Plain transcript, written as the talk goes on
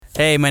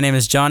Hey, my name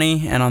is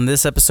Johnny, and on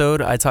this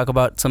episode, I talk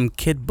about some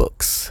kid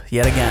books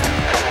yet again.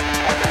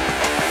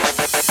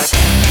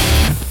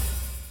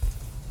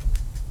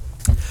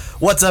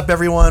 What's up,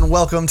 everyone?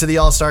 Welcome to the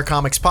All-Star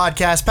Comics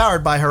Podcast,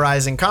 powered by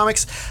Horizon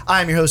Comics.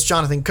 I'm your host,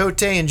 Jonathon,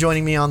 and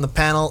joining me on the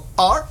panel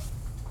are...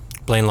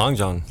 Blaine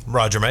Longjohn.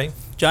 Roger May.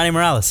 Johnny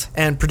Morales.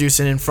 And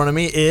producing in front of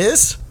me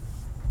is...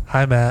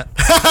 Hi, Matt.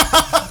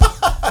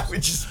 We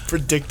just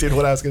predicted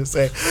what I was going to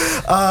say.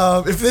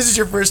 If this is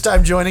your first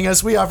time joining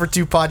us, we offer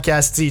 2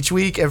 podcasts each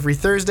week. Every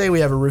Thursday,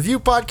 we have a review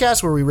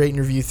podcast where we rate and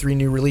review 3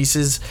 new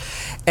releases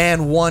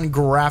and 1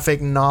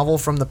 graphic novel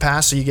from the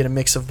past, so you get a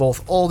mix of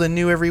both old and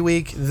new every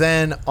week.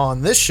 Then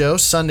on this show,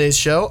 Sunday's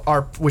show,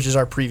 which is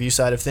our preview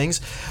side of things,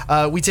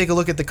 we take a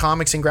look at the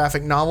comics and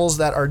graphic novels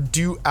that are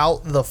due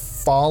out the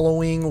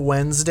following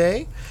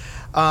Wednesday.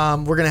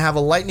 We're going to have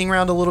a lightning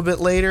round a little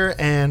bit later,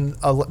 and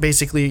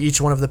basically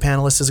each one of the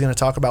panelists is going to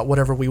talk about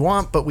whatever we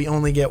want, but we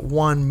only get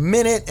 1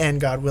 minute,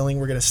 and God willing,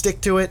 we're going to stick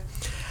to it.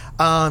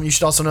 You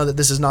should also know that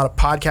this is not a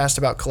podcast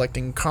about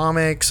collecting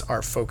comics.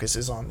 Our focus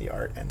is on the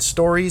art and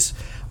stories.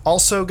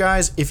 Also,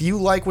 guys, if you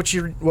like what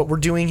we're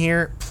doing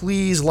here,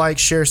 please like,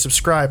 share,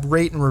 subscribe,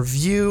 rate, and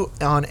review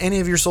on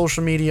any of your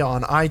social media,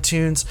 on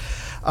iTunes.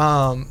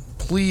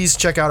 Please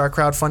check out our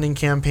crowdfunding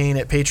campaign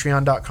at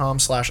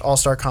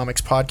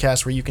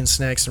patreon.com/allstarcomicspodcast, where you can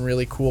snag some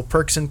really cool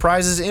perks and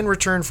prizes in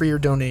return for your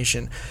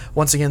donation.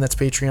 Once again, that's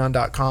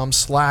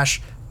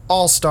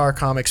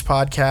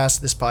patreon.com/allstarcomicspodcast.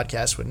 This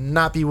podcast would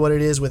not be what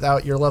it is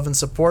without your love and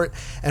support,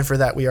 and for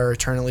that we are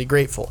eternally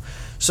grateful.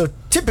 So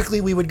typically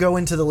we would go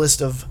into the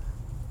list of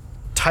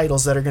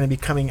titles that are going to be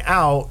coming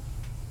out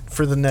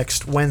for the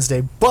next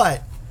Wednesday,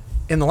 but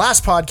in the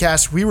last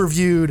podcast we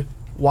reviewed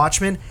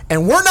Watchmen,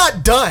 and we're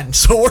not done,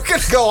 so we're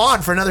gonna go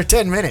on for another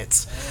 10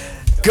 minutes.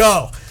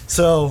 Go.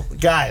 So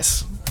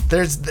guys,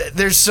 there's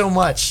so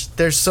much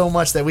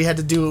that we had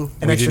to do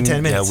an extra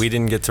 10 minutes. Yeah, we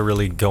didn't get to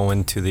really go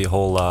into the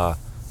whole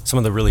some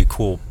of the really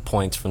cool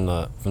points from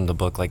the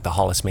book, like the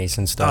Hollis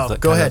Mason stuff.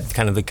 Go ahead.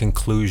 Kind of the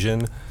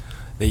conclusion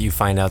that you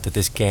find out that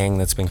this gang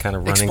that's been kind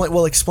of running.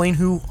 Explain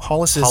who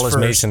Hollis is. Hollis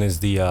first. Mason is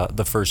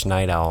the first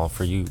Night Owl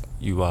for you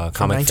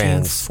comic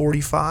fans.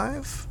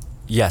 1945.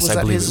 Yes,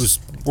 I believe it was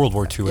World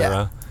War II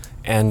era.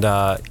 And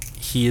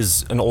he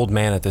is an old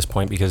man at this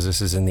point because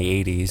this is in the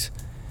 80s.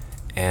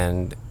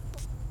 And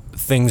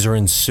things are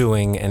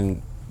ensuing,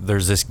 and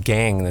there's this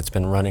gang that's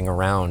been running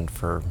around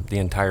for the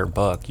entire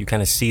book. You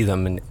kind of see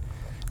them in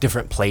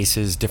different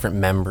places, different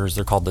members.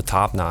 They're called the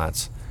Top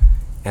Knots.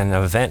 And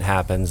an event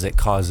happens that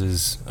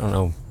causes, I don't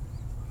know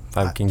if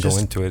I can go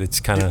into it. It's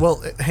kind of...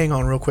 Well, hang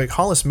on real quick.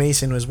 Hollis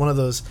Mason was one of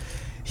those...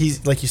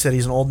 He's, like you said,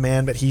 he's an old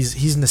man, but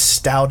he's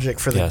nostalgic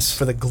for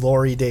the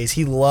glory days.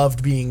 He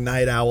loved being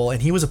Night Owl, and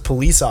he was a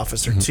police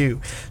officer too.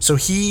 So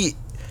he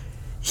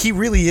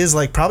really is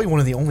like probably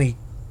one of the only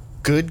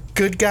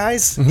good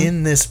guys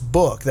in this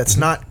book that's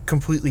not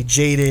completely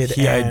jaded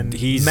and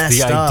he's messed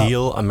the up.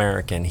 Ideal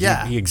American.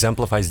 He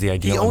exemplifies the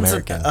ideal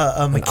American. He owns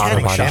a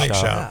mechanic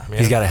shop. Yeah.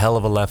 He's got a hell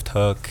of a left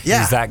hook. Yeah.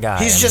 He's that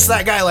guy. He's just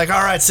that guy. Like,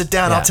 all right, sit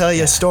down. I'll tell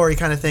you a story,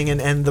 kind of thing.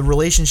 And the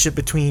relationship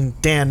between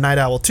Dan, Night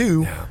Owl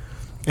 2. Yeah.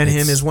 And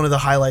him is one of the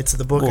highlights of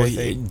the book, I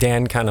think.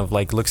 Dan kind of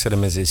like looks at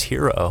him as his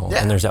hero.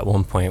 Yeah. And there's at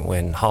one point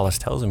when Hollis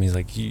tells him, he's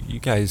like, you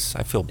guys,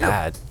 I feel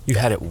bad. You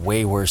had it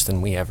way worse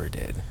than we ever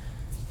did.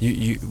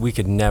 We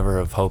could never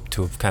have hoped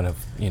to have kind of,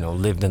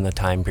 lived in the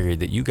time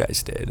period that you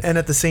guys did. And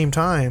at the same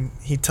time,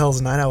 he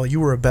tells Night Owl, you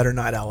were a better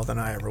Night Owl than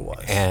I ever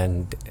was.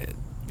 And,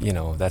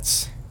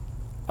 that's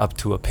up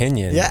to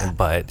opinion. Yeah.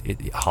 But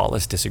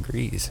Hollis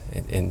disagrees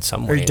in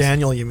some ways. Or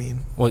Daniel, you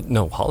mean? Well,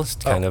 no, Hollis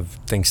kind of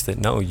thinks that,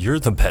 no, you're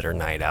the better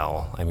Night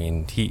Owl. I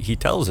mean, he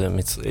tells him,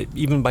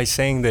 even by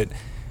saying that,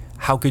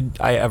 how could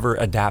I ever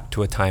adapt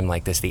to a time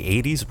like this? The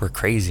 80s were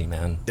crazy,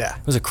 man. Yeah.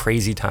 It was a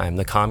crazy time.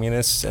 The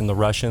communists and the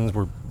Russians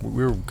we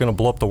were going to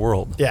blow up the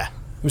world. Yeah.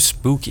 It was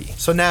spooky.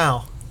 So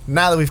now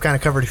that we've kind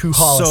of covered who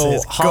Hollis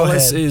is,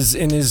 Hollis is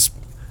in his...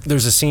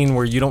 There's a scene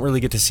where you don't really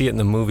get to see it in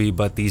the movie,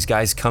 but these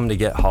guys come to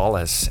get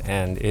Hollis,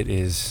 and it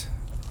is,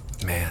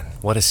 man,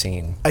 what a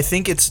scene. I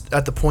think it's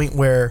at the point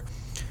where,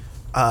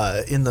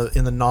 in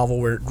the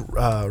novel where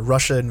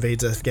Russia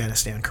invades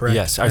Afghanistan, correct?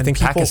 Yes, I think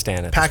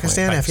Pakistan.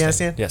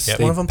 Afghanistan. Yes,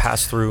 one of them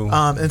pass through.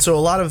 And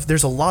so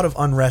there's a lot of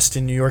unrest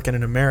in New York and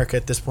in America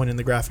at this point in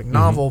the graphic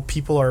novel.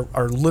 People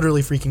are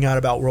literally freaking out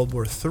about World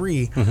War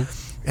III.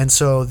 And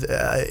so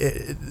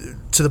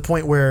to the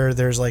point where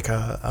there's like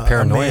a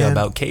paranoia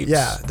about capes.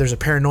 Yeah, there's a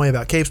paranoia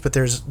about capes, but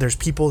there's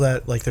people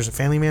that, like, there's a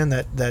family man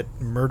that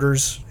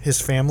murders his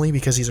family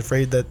because he's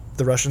afraid that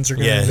the Russians are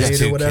going to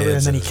invade or whatever,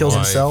 and then he kills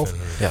himself.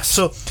 Yes.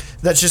 So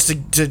that's just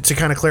to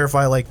kind of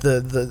clarify, like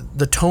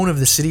the tone of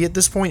the city at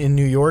this point in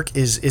New York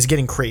is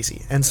getting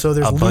crazy, and so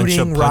there's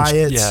looting,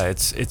 riots. Yeah,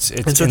 it's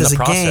and so in there's the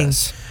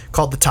process. A gang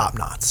called the Top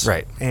Knots,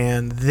 right?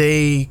 And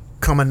they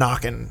come a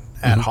knocking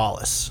at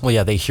Hollis. Well,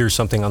 yeah, they hear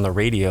something on the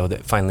radio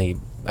that finally,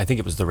 I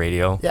think it was the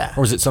radio. Yeah. Or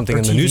was it something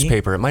in the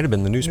newspaper? It might have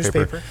been the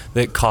newspaper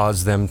that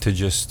caused them to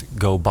just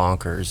go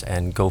bonkers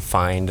and go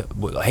find,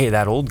 hey,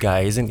 that old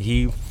guy, isn't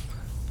he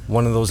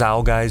one of those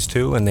owl guys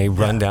too, and they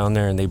run down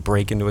there and they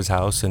break into his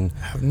house and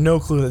I have no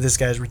clue that this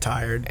guy's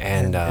retired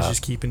and is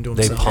just keeping to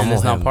they himself. pummel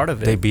It's him. not part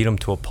of it. They beat him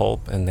to a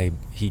pulp, and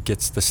he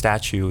gets the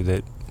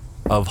statue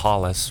of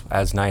Hollis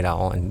as Night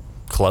Owl and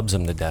clubs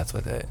him to death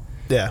with it.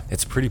 Yeah.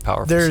 It's a pretty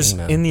powerful. There's scene,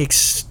 man. in the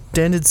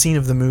extended scene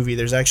of the movie.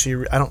 There's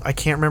actually I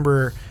can't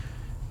remember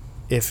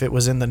if it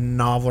was in the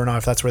novel or not,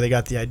 if that's where they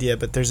got the idea.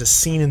 But there's a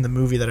scene in the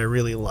movie that I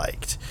really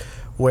liked,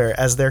 where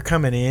as they're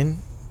coming in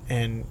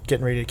and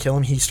getting ready to kill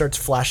him, he starts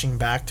flashing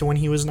back to when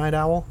he was Night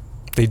Owl.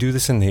 They do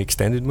this in the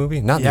extended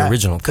movie, not the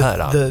original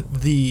cut.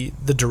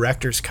 The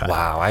director's cut.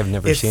 Wow, I've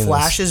never It seen this.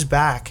 flashes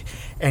back,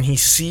 and he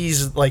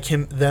sees like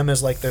them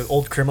as like the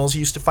old criminals he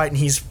used to fight, and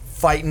he's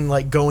fighting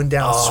like going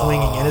down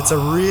swinging, and it's a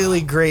really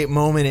great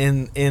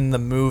moment in the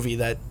movie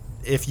that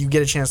if you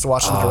get a chance to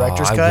watch the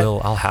director's cut,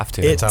 I'll have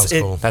to. That sounds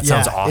cool. That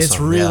sounds awesome. It's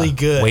really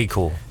good. Way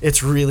cool.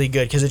 It's really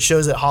good because it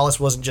shows that Hollis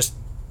wasn't just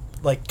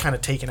like kind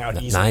of taken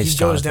out easily. Nice, he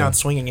goes Jonathon. down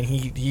swinging, and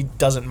he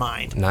doesn't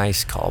mind.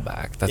 Nice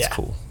callback. That's Yeah.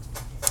 cool.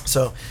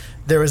 So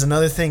there was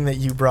another thing that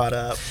you brought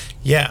up.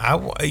 Yeah,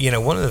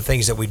 one of the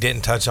things that we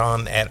didn't touch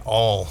on at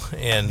all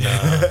in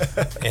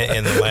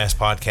the last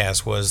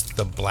podcast was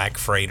the Black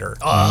Freighter.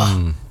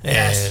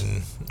 Yes.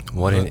 And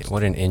What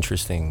an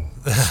interesting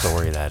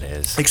story that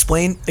is.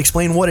 Explain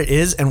what it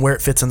is and where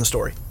it fits in the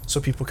story, so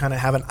people kind of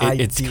have an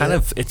idea.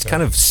 It's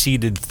kind of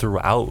seeded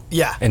throughout.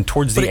 Yeah, and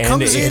towards but the it end,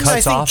 comes it in, cuts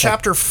I think, off.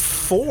 chapter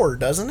 4,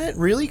 doesn't it?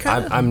 Really,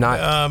 kind of. I'm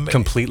not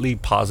completely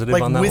positive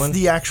like on that with one.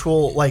 the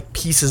actual like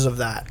pieces of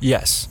that.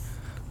 Yes,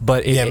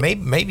 but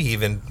maybe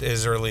even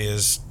as early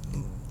as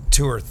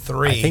 2 or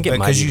 3. I think it might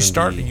because even you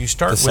start be with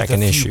the a second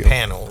few issue.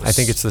 panels. I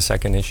think it's the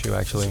second issue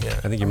actually. Yeah.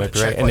 I think you might be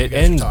check right. And while it you guys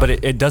are ends, but talking.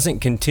 it doesn't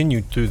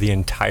continue through the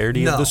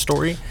entirety of No. the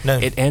story. No.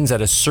 It ends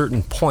at a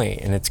certain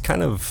point, and it's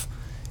kind of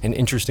an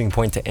interesting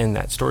point to end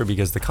that story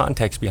because the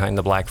context behind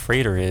the Black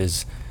Freighter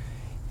is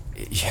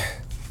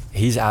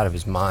he's out of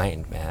his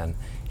mind, man.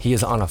 He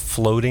is on a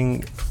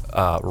floating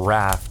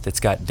raft that's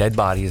got dead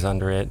bodies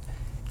under it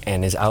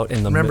and is out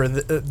in the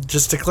Remember,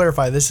 just to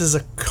clarify, this is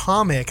a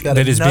comic that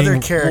is another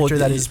being- character well,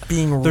 that is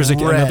being there's read.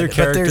 another but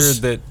character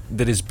there's-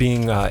 that is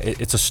being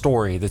it's a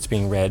story that's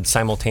being read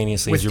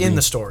simultaneously as you're Within being,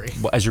 the story.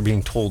 as you're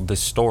being told this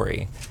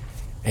story,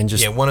 and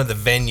just one of the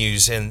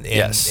venues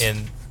Yes.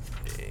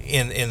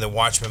 in the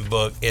Watchmen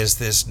book is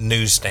this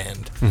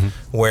newsstand Mm-hmm.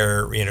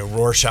 where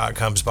Rorschach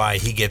comes by.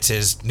 He gets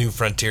his New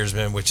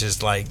Frontiersman, which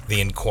is like the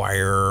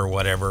Inquirer or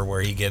whatever, where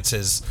he gets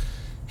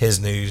his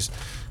news.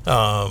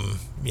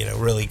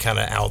 Really kind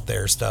of out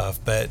there stuff.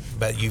 But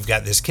you've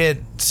got this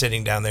kid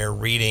sitting down there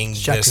reading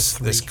Chapter this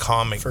 3,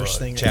 comic first book.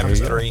 thing. Chapter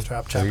There you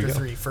go. 3. Chapter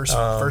 3,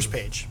 first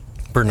page.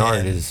 Bernard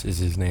and- is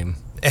his name.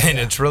 And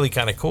it's really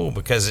kind of cool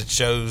because it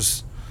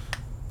shows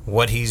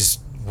what he's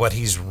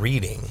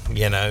reading.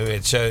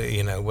 It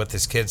shows what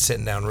this kid's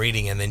sitting down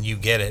reading, and then you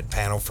get it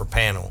panel for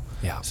panel.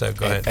 Yeah. So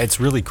go ahead. It's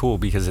really cool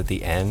because at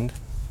the end,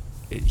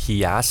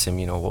 he asks him,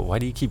 well, why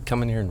do you keep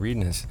coming here and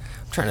reading this?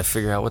 I'm trying to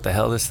figure out what the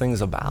hell this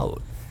thing's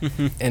about.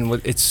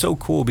 And it's so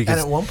cool because And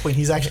at one point,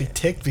 he's actually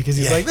ticked because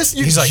he's Yeah. like, "This,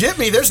 you He's like- jit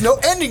me. There's no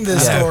ending to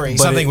this Yeah, story."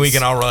 but Something we it's-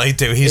 can all relate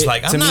to. He's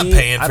like, to I'm not me,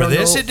 paying I for don't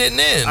this. know- It didn't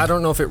end. I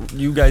don't know if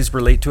you guys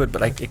relate to it,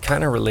 but it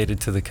kind of related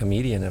to the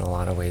comedian in a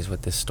lot of ways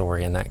with this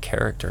story and that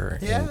character,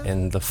 Yeah.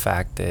 and the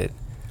fact that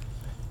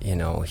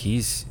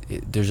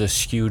there's a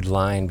skewed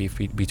line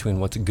between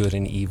what's good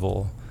and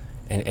evil,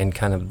 and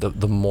kind of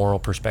the moral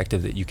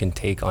perspective that you can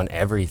take on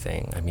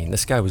everything. I mean,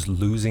 this guy was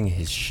losing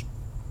his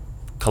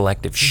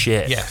collective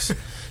shit. Yes.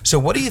 So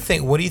what do you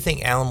think? What do you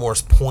think Alan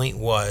Moore's point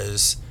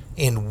was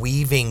in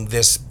weaving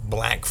this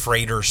Black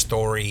Freighter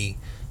story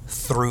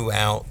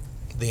throughout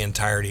the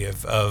entirety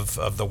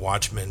of the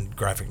Watchmen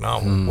graphic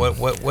novel? Hmm.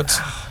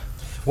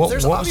 What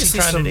There's what was he obviously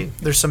trying to do?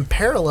 there's some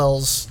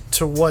parallels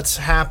to what's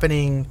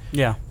happening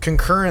Yeah.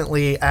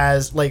 concurrently,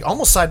 as like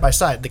almost side by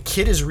side. The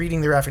kid is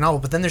reading the graphic novel,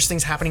 but then there's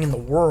things happening in the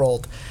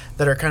world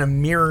that are kind of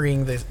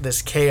mirroring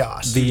this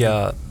chaos.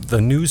 The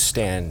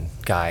newsstand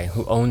guy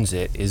who owns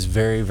it is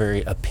very,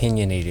 very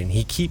opinionated. And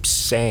he keeps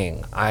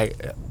saying,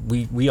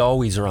 we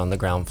always are on the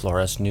ground floor,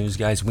 us news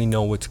guys. We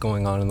know what's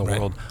going on in the Right.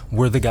 world.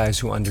 We're the guys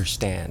who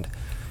understand.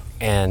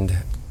 And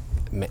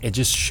it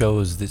just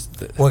shows this.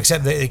 Well,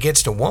 except that it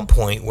gets to one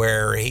point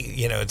where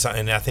it's,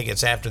 and I think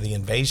it's after the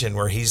invasion,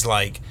 where he's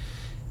like,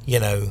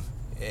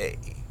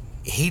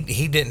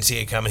 he didn't see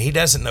it coming. He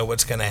doesn't know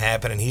what's going to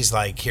happen, and he's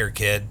like, "Here,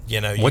 kid,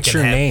 What's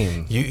your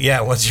name?"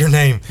 What's your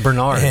name?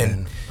 Bernard.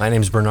 And My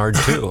name's Bernard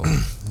too.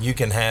 you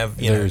can have,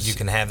 There's- you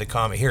can have the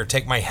comic. Here,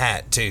 take my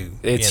hat too.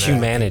 It's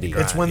humanity.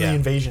 it's when Yeah. the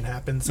invasion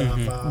happens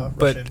of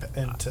But Russia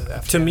into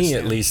Afghanistan. To me,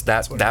 at least,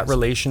 That's what it that is.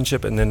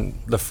 relationship, and then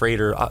the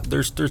freighter.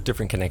 There's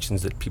different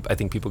connections that I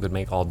think people could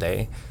make all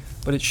day,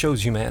 but it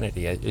shows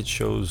humanity. It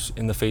shows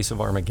in the face of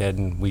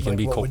Armageddon, we can Like,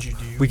 be what would you do?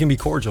 we can be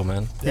cordial,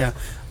 man. Yeah,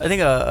 I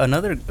think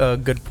another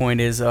good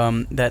point is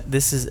that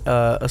this is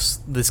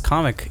this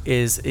comic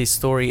is a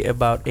story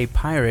about a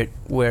pirate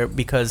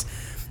because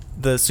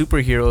the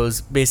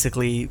superheroes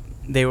basically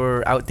they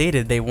were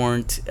outdated. They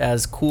weren't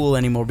as cool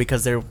anymore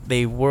because they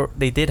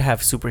did have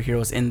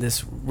superheroes in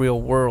this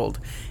real world.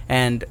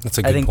 And That's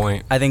a good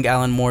point. I think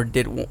Alan Moore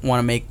did want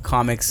to make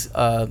comics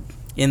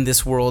in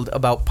this world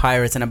about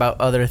pirates and about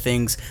other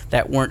things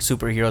that weren't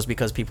superheroes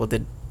because people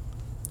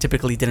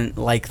typically didn't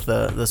like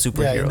the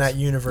superheroes. Yeah, in that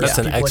universe, That's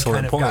an people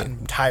excellent had kind of point.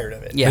 gotten tired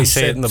of it. Yeah. They He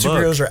say it in the book.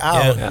 Superheroes are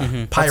out, Yeah.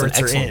 Yeah. pirates That's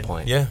an are excellent in.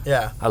 point. Yeah.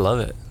 Yeah. I love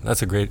it.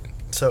 That's a great.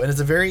 So, and it's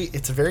a very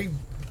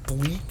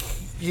bleak,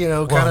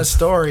 kind of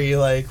story.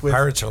 Like with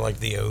Pirates are like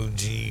the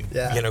OG,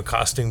 Yeah.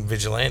 costume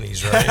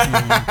vigilantes, right?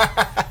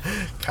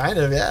 kind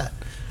of, yeah.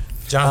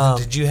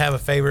 Jonathan, did you have a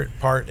favorite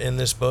part in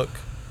this book?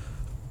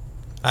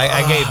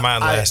 I gave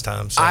mine last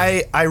time. So.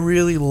 I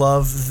really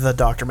love the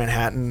Dr.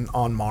 Manhattan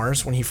on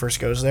Mars when he first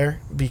goes there,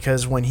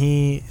 because when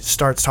he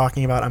starts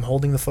talking about I'm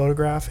holding the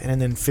photograph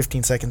and then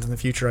 15 seconds in the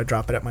future I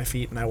drop it at my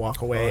feet and I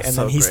walk away, and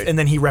so then great. and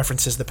then he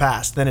references the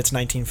past. Then it's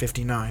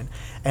 1959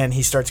 and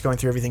he starts going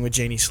through everything with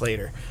Janie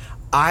Slater.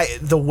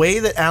 The way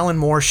that Alan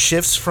Moore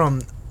shifts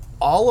from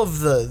all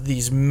of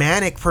these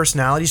manic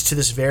personalities to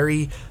this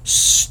very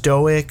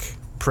stoic,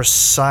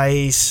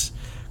 precise,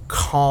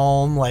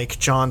 calm, like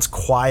John's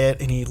quiet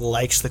and he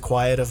likes the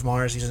quiet of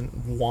Mars, he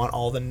doesn't want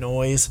all the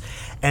noise,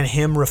 and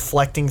him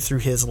reflecting through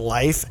his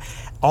life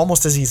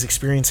almost as he's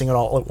experiencing it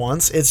all at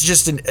once. It's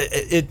just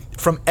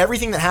from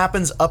everything that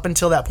happens up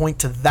until that point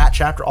to that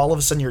chapter, all of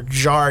a sudden you're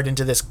jarred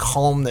into this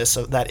calmness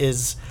that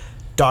is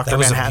Dr.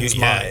 Manhattan's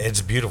mind.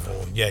 It's beautiful.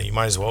 Yeah, you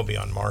might as well be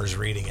on Mars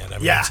reading it. I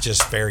mean, Yeah. it's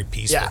just very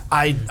peaceful. Yeah,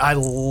 I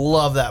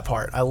love that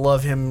part. I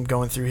love him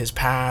going through his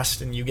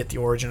past and you get the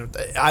origin of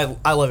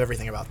I love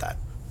everything about that.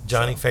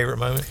 Johnny, favorite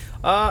moment?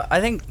 I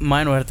think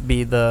mine would have to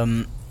be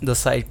the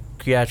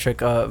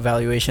psychiatric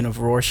evaluation of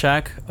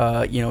Rorschach.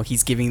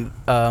 He's giving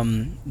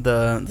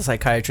the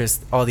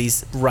psychiatrist all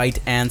these right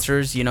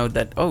answers.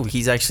 That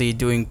he's actually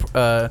doing.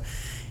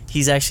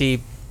 He's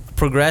actually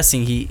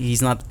progressing.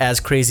 He's not as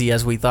crazy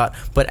as we thought.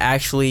 But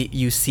actually,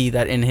 you see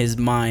that in his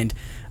mind,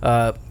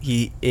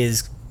 he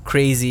is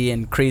crazy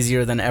and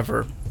crazier than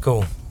ever.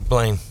 Cool,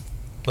 Blaine.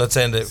 Let's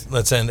end it.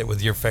 Let's end it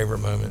with your favorite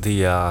moment.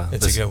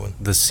 It's a good one.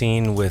 The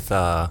scene with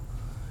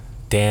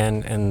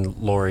Dan and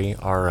Lori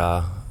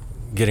are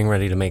getting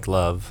ready to make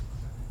love,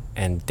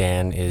 and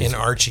Dan is In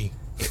Archie.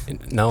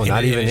 No,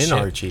 not even in ship.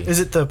 Archie. Is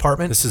it the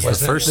apartment? This is What's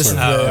the that? first This one.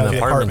 is the In the apartment,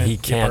 apartment. he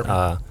The can't.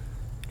 apartment.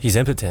 He's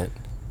impotent,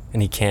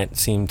 and he can't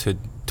seem to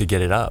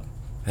get it up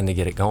and to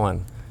get it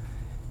going.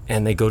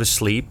 And they go to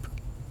sleep,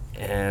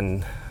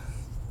 and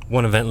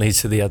one event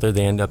leads to the other.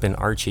 They end up in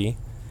Archie,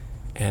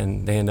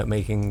 and they end up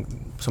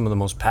making some of the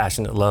most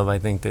passionate love I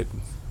think that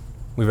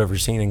we've ever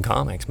seen in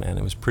comics. Man,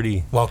 it was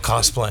pretty. While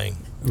cosplaying.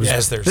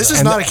 As there's This is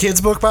And not a kid's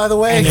book, by the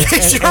way. And in it's,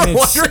 case and, you're and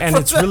it's, wondering and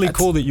from it's really that.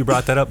 cool that you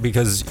brought that up,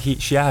 because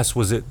she asked,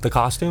 was it the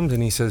costumes?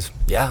 And he says,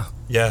 yeah,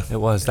 Yeah. it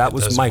was. That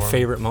was does my warm.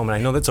 favorite moment.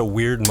 I know that's a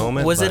weird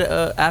moment. Was but it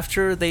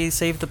after they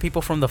saved the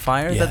people from the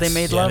fire that they Yes.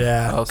 made Yeah. love?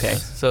 Yeah. Okay,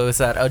 so it's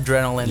that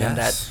adrenaline and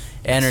that Yes.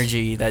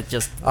 energy that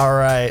just All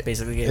right.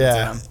 basically gave it to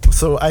Yeah. them.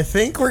 So I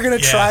think we're gonna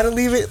Yeah. try to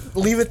leave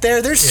it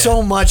there. There's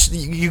so much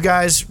you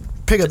guys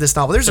pick up this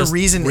novel. There's Just a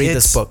reason read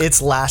this book.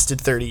 it's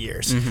lasted 30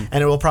 years, Mm-hmm.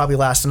 and it will probably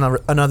last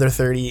another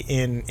 30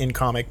 in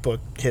comic book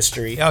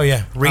history. Oh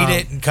yeah, read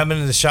it and come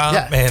into the shop,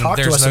 yeah, and talk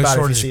to there's us no about it if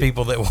you shortage see of it.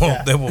 people that will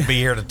Yeah. that will be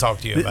here to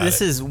talk to you about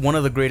This it. is one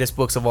of the greatest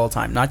books of all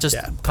time, not just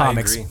Yeah.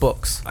 comics, I agree.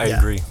 books. I Yeah.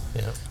 agree.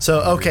 Yeah. So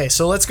okay,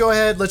 so let's go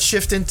ahead. Let's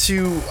shift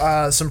into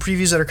some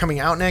previews that are coming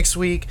out next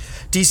week.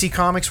 DC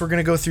Comics we're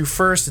gonna go through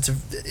first.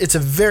 It's a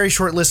very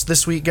short list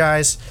this week,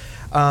 guys.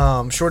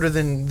 Shorter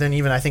than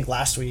even I think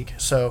last week.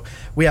 So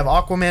we have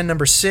Aquaman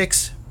number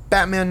 6,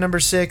 Batman number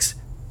 6,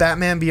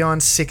 Batman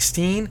Beyond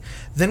 16.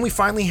 Then we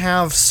finally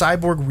have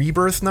Cyborg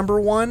Rebirth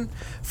number 1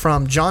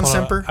 from John Hold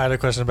on, Semper. I had a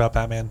question about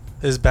Batman.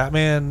 Is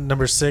Batman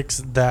number 6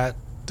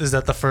 is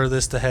that the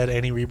furthest ahead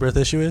any Rebirth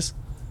issue is?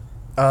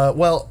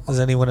 Well, Is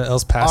anyone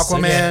else past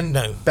six? Aquaman,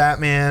 No.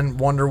 Batman,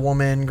 Wonder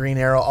Woman, Green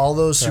Arrow, all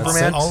those Yeah.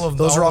 Superman,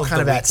 those are all kind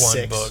of the at week one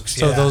 6. books.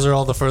 So yeah. those are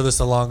all the furthest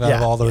along out of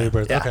Yeah, all the yeah,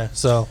 Rebirth. yeah. Okay,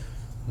 so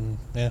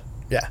yeah,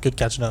 Yeah. good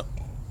catching up.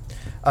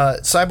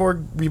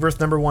 Cyborg Rebirth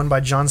number 1 by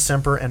John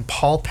Semper and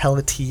Paul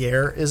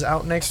Pelletier is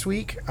out next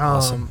week.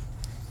 Awesome.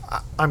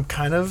 I'm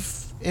kind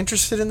of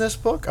interested in this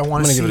book. I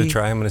want I'm to gonna see. give it a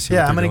try. I'm gonna see.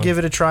 Yeah, what I'm they're gonna doing. give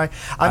it a try.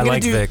 I I'm gonna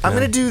like do. Vic, I'm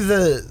gonna man. do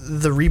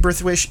the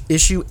Rebirth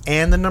issue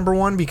and the number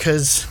 1,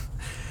 because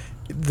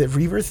the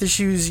Rebirth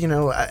issues,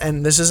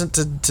 and this isn't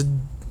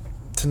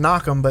to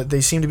knock them, but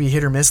they seem to be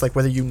hit or miss, like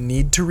whether you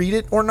need to read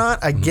it or not.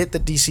 I get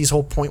that DC's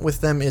whole point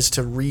with them is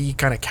to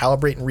kind of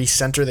calibrate and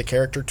recenter the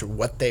character to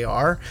what they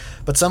are,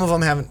 but some of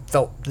them haven't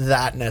felt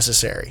that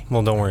necessary.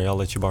 Well, don't worry. I'll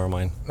let you borrow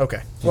mine.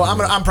 Okay. Well,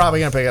 I'm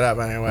probably gonna pick it up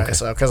anyway,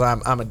 so because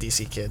I'm a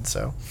DC kid.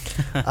 So,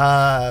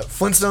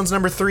 Flintstones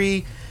number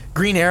 3,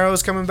 Green Arrow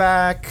is coming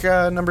back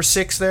number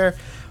 6 there.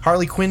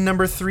 Harley Quinn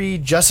number 3,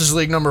 Justice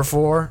League number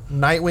 4,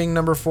 Nightwing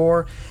number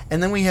 4,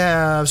 and then we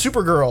have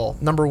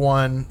Supergirl number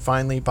 1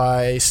 finally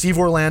by Steve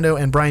Orlando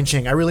and Brian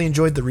Ching. I really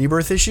enjoyed the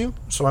Rebirth issue,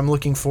 so I'm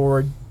looking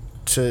forward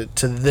to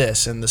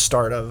this and the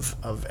start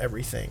of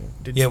everything.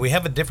 We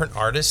have a different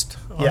artist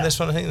on this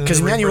one. Because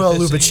Emanuela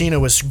Lupacina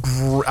was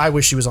I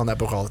wish she was on that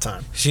book all the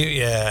time.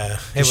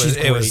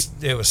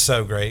 It was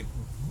so great.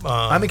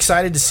 I'm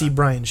excited to see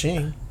Brian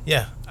Ching.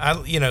 Yeah,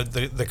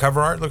 the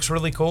cover art looks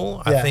really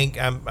cool. I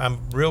think I'm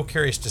real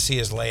curious to see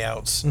his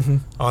layouts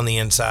on the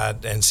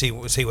inside and see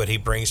what he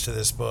brings to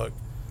this book.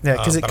 Yeah,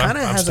 because it but kind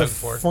of I'm has a stoked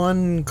for it.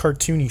 fun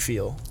cartoony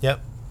feel.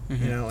 Yep.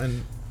 You know,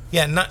 and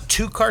yeah, not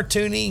too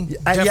cartoony.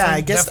 I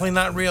guess definitely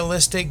not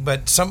realistic,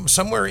 but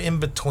somewhere in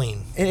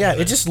between. Yeah,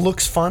 it just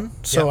looks fun.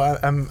 So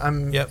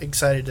I'm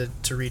excited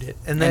to read it.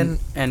 And then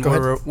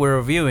we're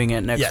reviewing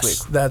it next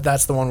week. Yes,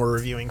 that's the one we're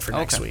reviewing for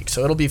next week.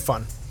 So it'll be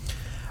fun.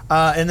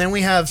 And then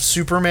we have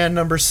Superman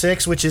number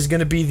 6, which is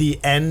going to be the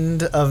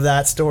end of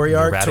that story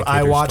arc. So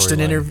I watched an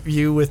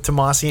interview with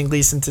Tomasi and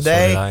Gleason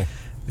today. So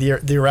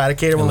the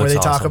Eradicator one, where they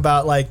talk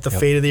about like the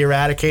fate of the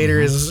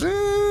Eradicator is.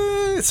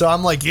 So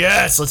I'm like,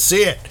 yes, let's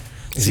see it.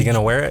 Is he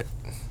gonna wear it?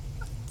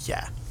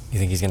 Yeah. You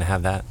think he's gonna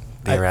have that?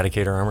 The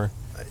Eradicator armor?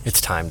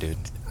 It's time, dude.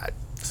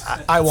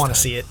 I want to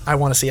see it. I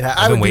want to see it.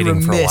 I've been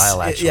waiting for a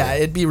while, actually.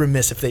 It'd be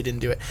remiss if they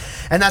didn't do it.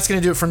 And that's going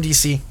to do it from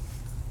DC.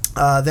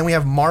 Then we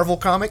have Marvel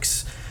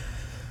Comics.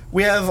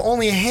 We have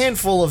only a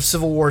handful of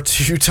Civil War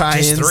II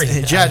tie-ins. Just 3.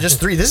 Yeah, just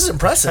 3. This is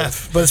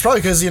impressive. But it's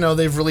probably because,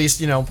 they've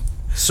released,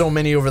 so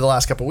many over the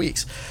last couple of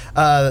weeks.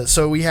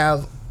 So we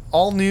have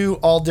all new,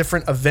 all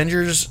different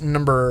Avengers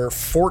number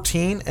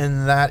 14,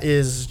 and that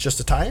is just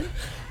a tie-in.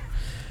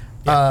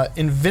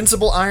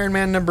 Invincible Iron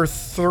Man number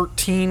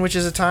 13, which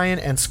is a tie-in,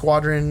 and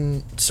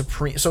Squadron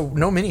Supreme. So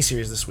no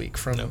miniseries this week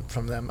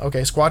from them.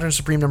 Okay, Squadron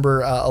Supreme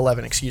number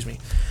 11. Excuse me.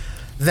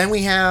 Then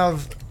we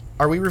have.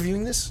 Are we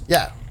reviewing this?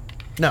 Yeah.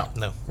 No,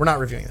 we're not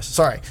reviewing this.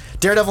 Sorry.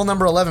 Daredevil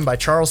number 11 by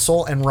Charles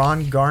Soule and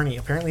Ron Garney.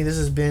 Apparently, this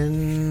has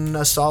been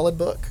a solid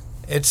book.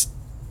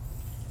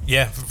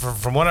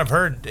 From what I've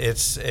heard,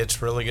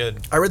 it's really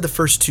good. I read the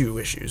first 2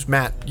 issues.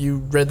 Matt, you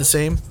read the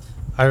same?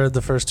 I read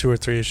the first 2 or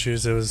 3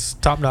 issues. It was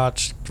top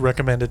notch.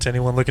 Recommend it to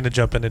anyone looking to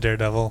jump into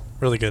Daredevil.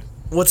 Really good.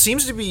 What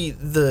seems to be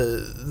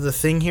the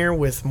thing here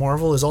with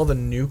Marvel is all the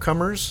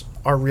newcomers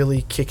are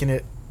really kicking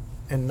it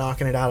and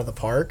knocking it out of the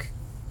park.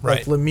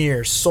 Right. Like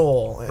Lemire,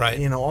 Soule,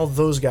 right. All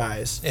those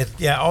guys.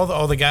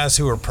 All the guys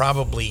who were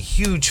probably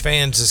huge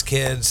fans as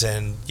kids,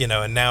 and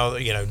and now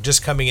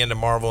just coming into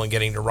Marvel and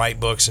getting to write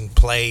books and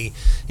play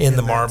in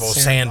the Marvel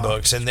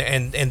sandbox, and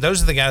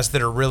those are the guys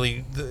that are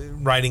really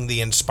writing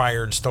the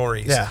inspired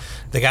stories. Yeah,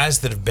 the guys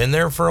that have been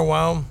there for a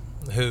while,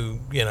 who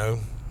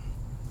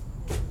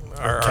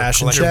are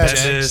cash and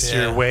checks.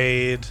 Your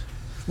Wade.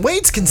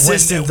 Wade's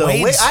consistent though.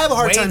 I have a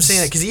hard time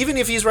saying that because even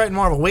if he's writing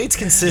Marvel, Wade's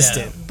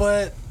consistent.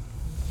 But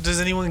does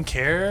anyone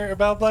care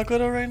about Black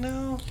Widow right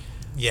now?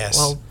 Yes.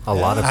 Well, a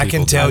lot of people. I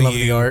can tell do.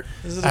 you.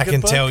 Is it a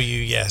good book? Tell you.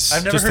 Yes.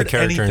 I've never Just heard the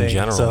character anything, in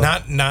general. So.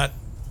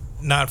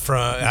 Not from.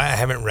 I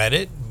haven't read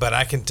it, but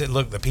I can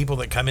look. The people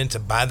that come in to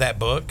buy that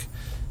book,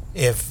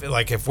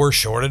 if we're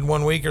shorted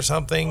one week or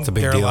something, it's a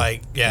big they're deal.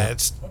 like,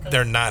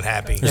 they're not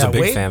happy. There's a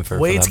big fan for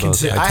Wade's that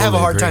book. I have a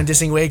hard time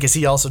dissing Wade because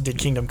he also did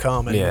Kingdom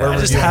Come. And Yeah. we're I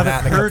just reviewing that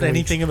haven't in a heard couple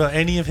anything weeks. about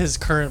any of his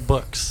current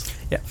books.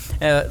 Yeah.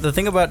 The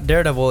thing about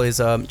Daredevil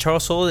is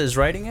Charles Soule is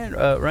writing it,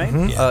 right?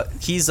 Mm-hmm. Yeah.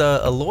 He's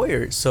a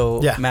lawyer,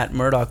 so Matt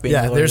Murdock being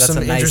a lawyer. There's that's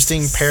some a nice,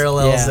 interesting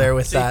parallels there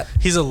with See, that.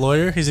 He's a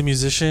lawyer, he's a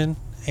musician,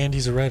 and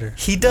he's a writer.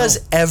 He does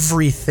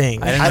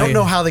everything. I don't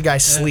know how the guy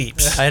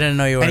sleeps. I didn't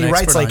know you were and an he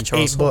writes expert on like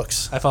Charles 8 Soule.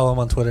 books. I follow him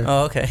on Twitter.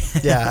 Oh, okay.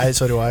 Yeah,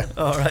 so do I.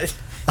 All right.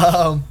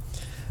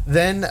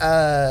 Then,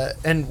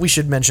 and we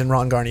should mention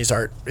Ron Garney's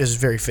art is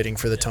very fitting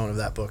for the tone of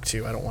that book,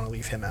 too. I don't want to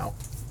leave him out.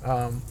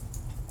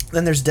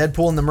 Then there's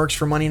Deadpool and the Mercs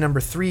for Money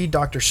number 3,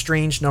 Doctor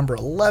Strange number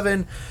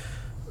 11.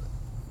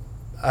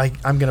 I'm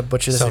going to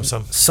butcher this.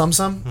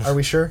 Sum. Are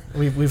we sure?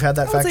 We've had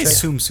that fact check.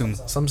 Sum.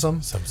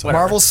 Sum.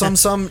 Marvel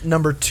Sum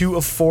number 2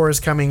 of 4 is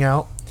coming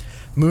out.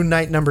 Moon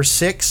Knight number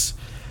 6.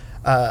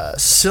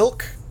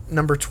 Silk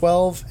number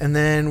 12, and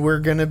then we're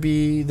gonna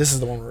be. This is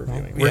the one we're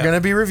reviewing. We're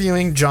gonna be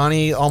reviewing.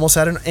 Johnny almost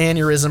had an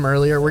aneurysm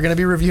earlier. We're gonna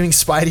be reviewing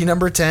Spidey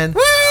number 10.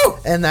 Woo!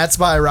 And that's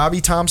by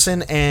Robbie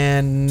Thompson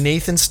and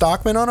Nathan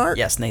Stockman on art.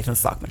 Yes, Nathan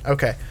Stockman.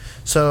 Okay,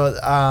 so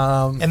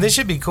and this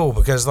should be cool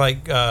because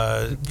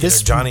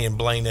Johnny and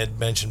Blaine had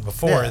mentioned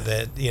before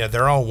that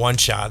they're all one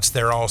shots.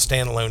 They're all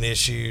standalone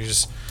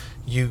issues.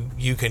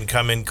 You can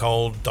come in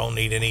cold. Don't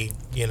need any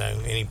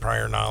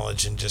prior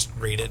knowledge and just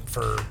read it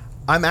for.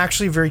 I'm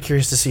actually very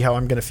curious to see how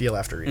I'm going to feel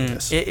after reading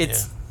this.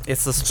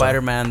 It's the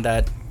Spider-Man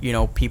that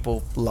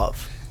people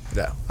love.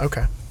 Yeah.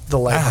 Okay. The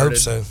I hope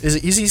so.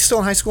 Is he still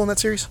in high school in that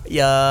series?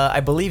 Yeah, I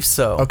believe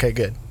so. Okay,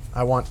 good.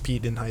 I want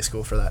Pete in high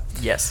school for that.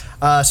 Yes.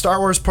 Star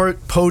Wars Poe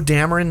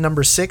Dameron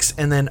number 6,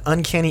 and then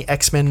Uncanny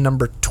X-Men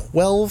number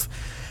 12.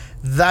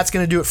 That's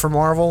going to do it for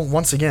Marvel.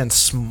 Once again,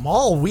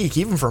 small week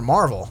even for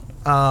Marvel.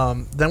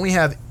 Then we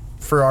have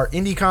for our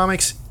indie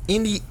comics,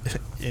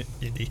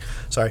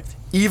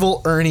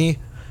 Evil Ernie.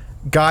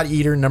 God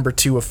Eater number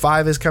 2 of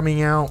 5 is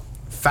coming out.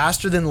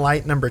 Faster Than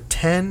Light number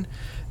 10.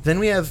 Then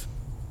we have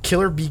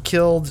Killer Be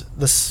Killed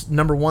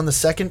number 1, the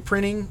second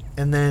printing,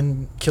 and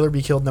then Killer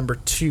Be Killed number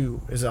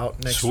 2 is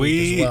out next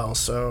week as well.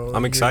 So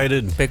I'm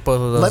excited. Pick both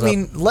of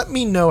those let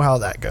me know how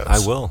that goes. I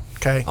will.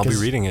 Okay, I'll be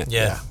reading it.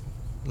 Yeah.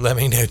 Let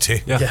me know too.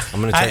 Yeah. I'm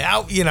gonna check.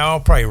 I'll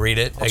probably read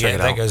it. I'll check it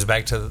That out. goes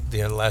back to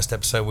the last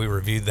episode we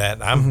reviewed that.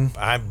 I'm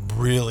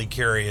really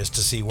curious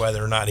to see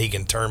whether or not he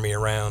can turn me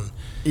around.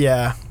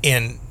 Yeah.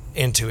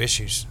 Into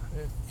issues.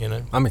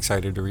 I'm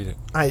excited to read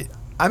it.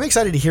 I'm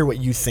excited to hear what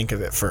you think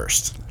of it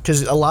first,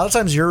 because a lot of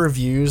times your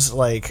reviews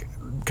like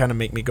kind of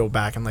make me go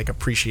back and like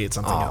appreciate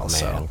something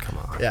else. Man, so come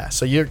on. yeah,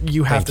 so you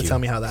have Thank to you. tell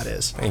me how that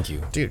is. Thank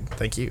you. Dude,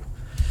 thank you.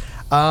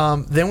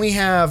 Then we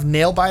have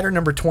Nailbiter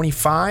number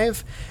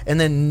 25, and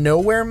then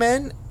Nowhere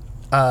Men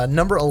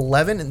number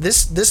 11. And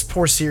this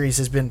poor series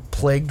has been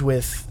plagued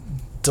with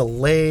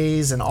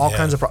delays and all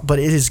kinds of but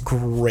it is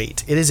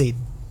great. It is a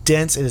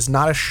dense, it is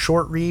not a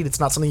short read. It's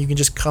not something you can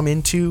just come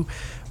into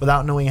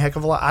without knowing a heck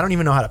of a lot. I don't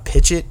even know how to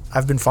pitch it.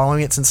 I've been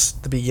following it since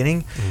the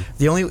beginning.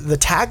 The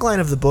tagline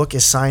of the book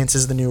is "Science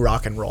is the new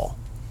rock and roll."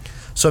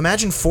 So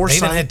imagine four They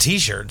even scientists. had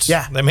T-shirts.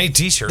 Yeah. They made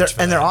T-shirts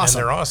They're awesome.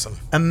 And they're awesome.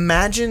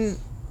 Imagine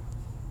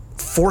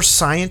 4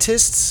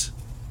 scientists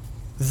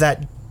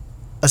that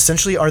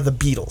essentially are the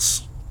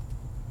Beatles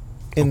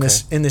in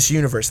this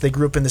universe. They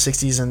grew up in the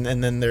 60s and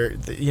then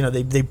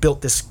they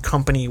built this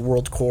company,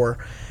 WorldCore,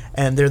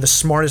 and they're the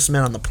smartest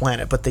men on the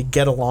planet, but they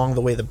get along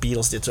the way the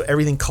Beatles did. So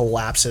everything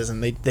collapses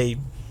and they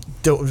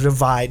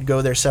divide,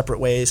 go their separate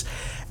ways.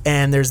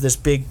 And there's this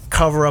big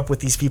cover up with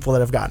these people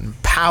that have gotten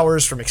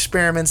powers from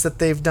experiments that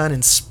they've done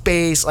in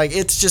space. Like,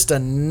 it's just a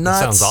nuts.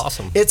 That sounds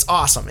awesome. It's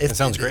awesome. It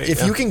sounds great.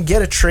 If you can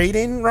get a trade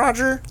in,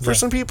 Roger, for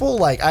some people,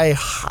 like, I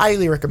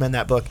highly recommend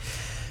that book.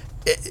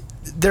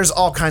 There's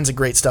all kinds of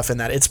great stuff in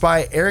that. It's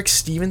by Eric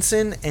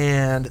Stevenson,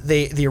 and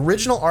the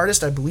original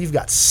artist, I believe,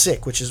 got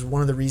sick, which is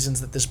one of the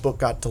reasons that this book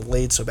got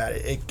delayed so bad.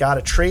 It got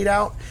a trade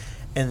out,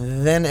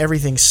 and then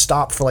everything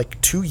stopped for like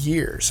 2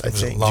 years, I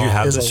think. long. Do you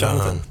have It was this, a long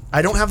John? thing.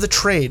 I don't have the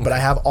trade, but I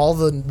have all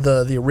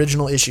the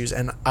original issues,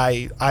 and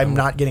I'm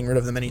not getting rid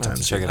of them anytime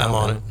soon. Check it out. I'm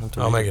on man. it. Have to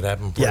I'll read make it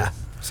happen for Yeah. you.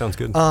 Sounds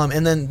good.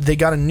 And then they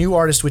got a new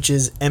artist, which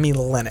is Emmy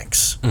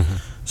Lennox.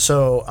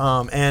 So,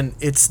 and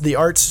it's the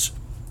art's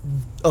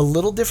a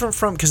little different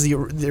from, because the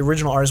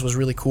original artist was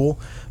really cool,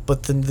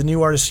 but the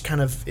new artist kind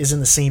of is in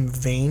the same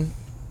vein.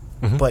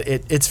 But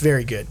it's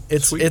very good.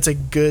 It's a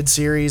good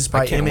series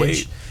by can't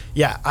Image. wait.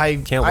 Yeah,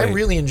 I wait.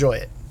 really enjoy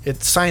it.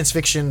 It's science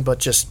fiction, but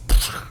just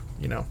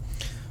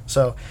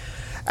So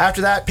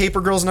after that, Paper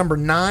Girls number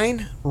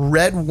 9,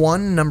 Red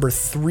 1 number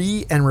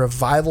 3, and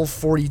Revival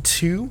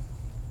 42.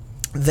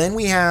 Then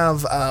we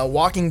have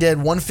Walking Dead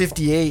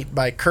 158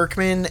 by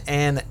Kirkman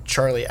and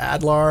Charlie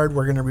Adlard.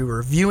 We're going to be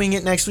reviewing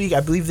it next week. I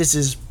believe this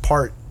is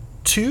part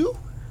 2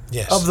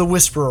 of the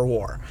Whisperer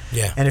War.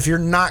 Yeah. And if you're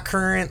not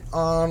current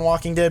on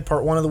Walking Dead,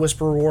 part 1 of the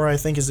Whisperer War, I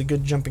think, is a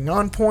good jumping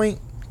on point,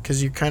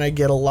 because you kind of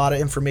get a lot of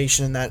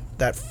information in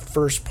that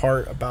first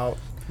part about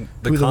who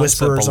the concept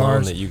Whisperers are.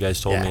 alone that you guys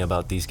told me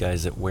about these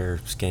guys that wear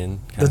skin.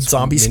 The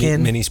zombie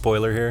skin. Mini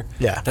spoiler here.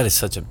 Yeah. That is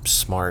such a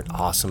smart,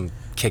 awesome,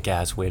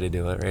 kick-ass way to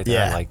do it right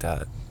there. Yeah. I like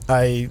that.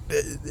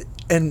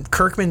 And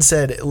Kirkman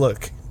said,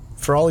 look,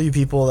 for all you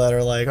people that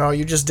are like, oh,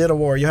 you just did a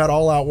war, you had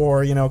All Out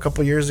War, a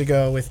couple years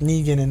ago with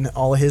Negan and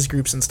all of his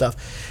groups and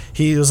stuff.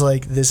 He was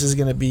like, this is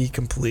going to be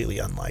completely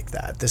unlike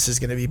that. This is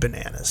going to be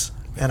bananas.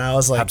 And I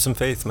was like, Have some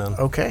faith, man.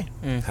 okay.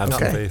 Have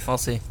some faith. I'll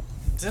see.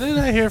 Didn't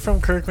I hear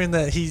from Kirkman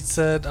that he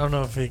said, I don't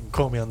know if he can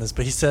quote me on this,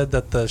 but he said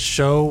that the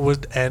show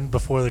would end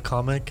before the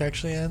comic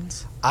actually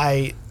ends?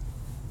 I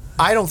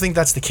don't think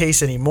that's the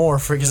case anymore,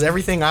 because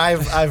everything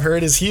I've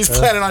heard is he's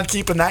planning on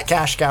keeping that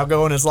cash cow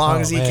going as long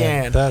as he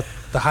can. The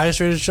highest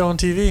rated show on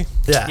TV.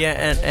 Yeah.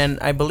 Yeah, and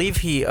I believe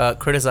he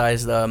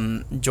criticized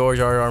George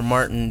R.R.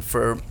 Martin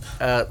for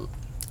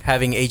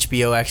having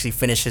HBO actually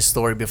finish his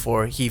story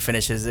before he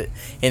finishes it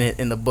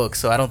in the book.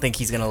 So I don't think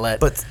he's gonna let.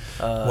 But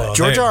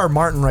George R.R.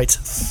 Martin writes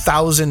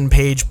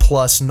 1,000-page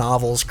plus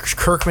novels.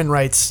 Kirkman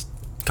writes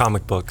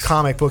Comic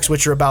books.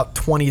 which are about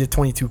 20 to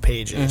 22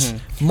 pages.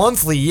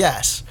 Monthly,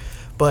 yes,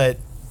 but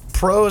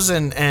prose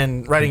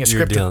and writing a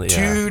You're script dealing- are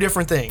two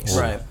different things.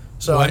 Right.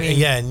 So Well, I mean,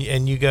 yeah,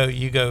 and you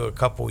go a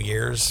couple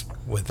years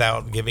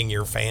without giving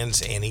your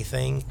fans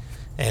anything,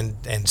 and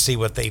see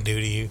what they do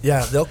to you.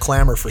 yeah, they'll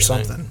clamor for You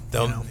know, something.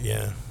 They'll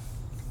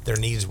their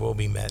needs will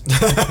be met.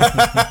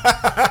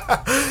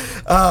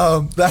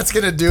 That's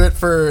gonna do it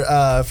for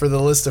the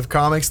list of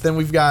comics. Then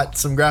we've got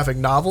some graphic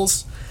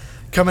novels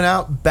coming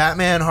out.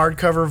 Batman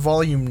hardcover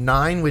volume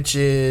 9, which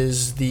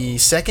is the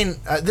second.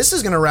 This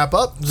is gonna wrap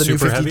up the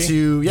Super new heavy?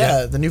 52.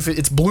 Yeah, the new.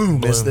 It's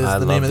Bloom is I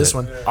the name loved of this it.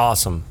 one.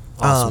 Awesome.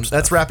 That's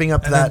stuff. wrapping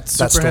up And that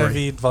then Super story.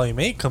 Heavy Volume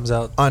 8 comes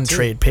out. On too.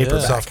 trade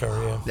paperback.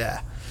 Softcover, yeah.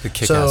 Yeah. The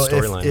kick-ass So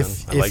storyline.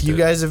 if man. I liked you it.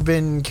 guys have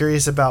been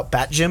curious about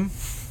Bat Gym,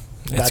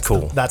 that's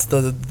cool. That's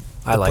the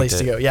I liked place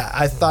to it. go. Yeah,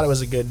 I thought it was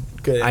a good.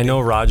 I know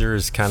Roger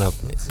is kind of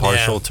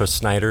partial Yeah. to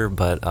Snyder,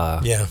 but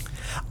Yeah.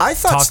 I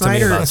thought Talk to me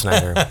Snyder. about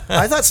Snyder.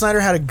 I thought Snyder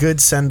had a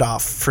good send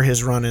off for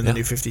his run in the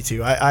New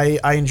 52.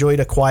 I enjoyed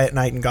A Quiet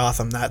Night in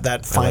Gotham.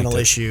 That final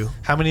issue.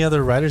 How many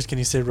other writers can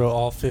you say wrote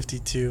all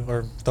 52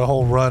 or the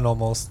whole run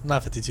almost?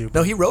 Not 52.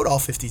 No, he wrote all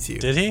 52.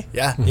 Did he?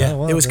 Yeah, Yeah,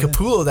 well, it was yeah.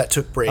 Capullo that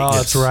took breaks. Oh,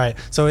 that's right.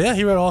 So yeah,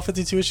 he wrote all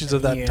 52 issues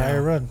of that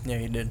entire run. Yeah,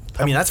 he did.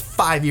 I mean, that's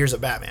 5 years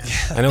of Batman.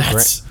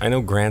 I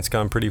know Grant's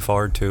gone pretty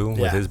far too with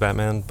Yeah. his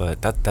Batman,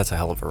 but that's a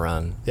hell of a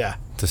run, Yeah,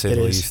 to say it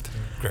the is. least.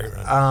 Great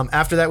run.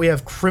 After that, we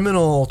have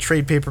Criminal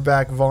trade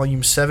paperback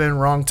volume 7,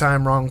 Wrong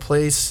Time, Wrong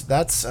Place.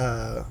 That's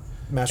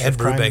Master Ed of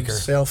Crime Brubaker.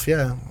 himself.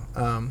 Yeah.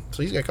 So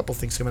he's got a couple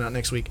things coming out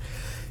next week.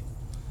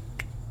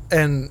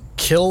 And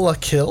Kill la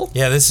Kill.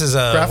 Yeah, this is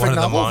Graphic one of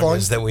the novel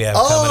mangas volume? that we have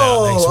coming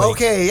out next week.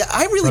 Okay.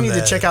 I really From need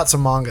to the- check out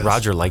some mangas.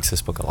 Roger likes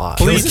this book a lot.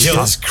 Kill la Please.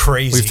 Kill is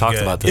crazy. We've talked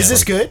good. about this. Is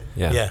this good?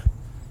 Yeah. Yeah,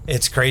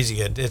 it's crazy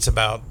good. It's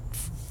about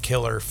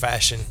killer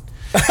fashion.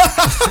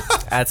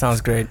 That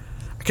sounds great.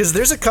 Because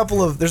there's a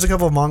couple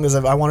of mangas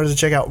I wanted to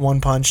check out.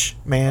 One Punch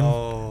Man.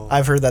 Oh.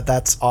 I've heard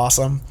that's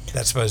awesome.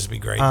 That's supposed to be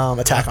great.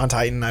 Attack on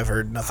Titan. I've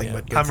heard nothing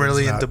but good I'm things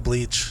really about. into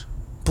Bleach.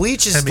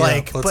 Bleach is Hit me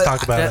like. up. Let's but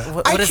talk about it.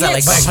 What I is can't that,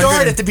 like start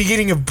 100 at the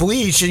beginning of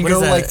Bleach and What go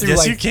is that? like through Yes,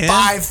 like you can.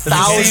 5,000 It's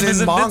the same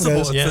as mangas.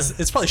 Invincible. Yeah.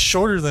 It's probably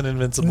shorter than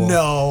Invincible.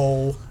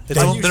 No,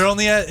 They're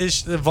only at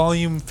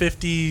volume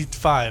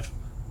 55,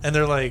 and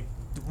they're like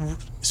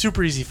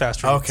super easy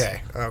fast reads.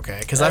 okay.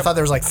 Because I thought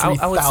there was like I would-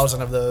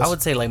 3,000 of those. I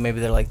would say like maybe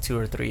they're like 2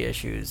 or 3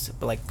 issues,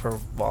 but like per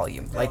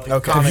volume. Like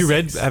Okay.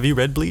 Have you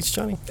read Bleach,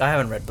 Johnny? I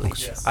haven't read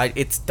Bleach.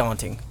 It's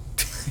daunting.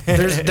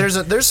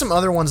 there's some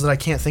other ones that I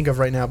can't think of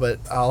right now, but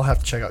I'll have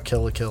to check out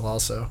Kill la Kill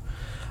also.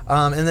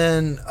 And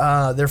then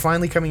they're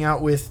finally coming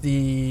out with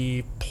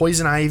the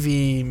Poison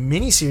Ivy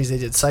miniseries they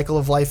did, Cycle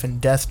of Life and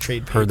Death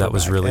trade paperback. Heard that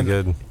was really And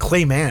good.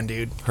 Clayman,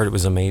 dude. Heard it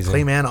was amazing.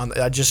 Clayman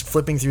on just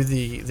flipping through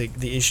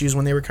the issues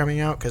when they were coming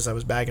out because I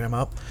was bagging them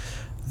up.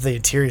 The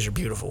interiors are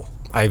beautiful.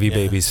 Ivy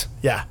babies.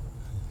 Yeah.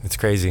 It's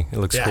crazy. It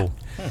looks Yeah. cool.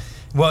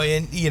 Well,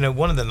 and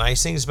one of the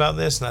nice things about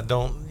this, and I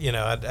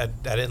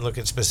didn't look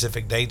at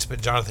specific dates, but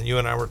Jonathan, you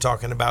and I were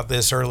talking about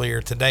this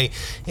earlier today.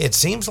 It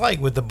seems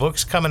like with the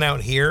books coming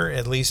out here,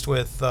 at least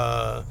with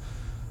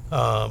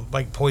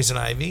like Poison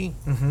Ivy,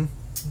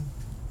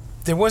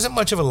 there wasn't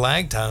much of a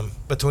lag time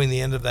between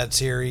the end of that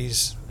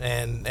series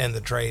and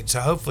the trade. So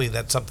hopefully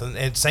that's something.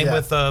 And same Yeah.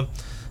 with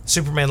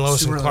Superman,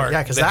 Lois and Clark.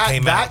 Yeah, because that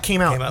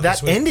came out. That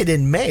this week. ended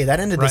in May. That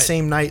ended the Right.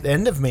 same night, the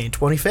end of May,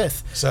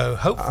 25th. So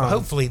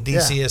hopefully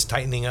DC is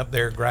tightening up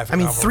their graphic. I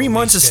mean, novel 3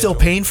 months release is still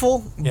schedule.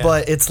 painful, Yeah.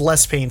 but it's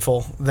less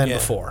painful than Yeah.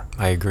 before.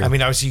 I agree. I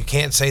mean, obviously, you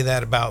can't say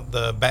that about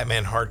the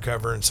Batman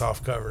hardcover and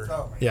softcover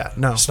Yeah,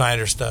 no.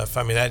 Snyder stuff.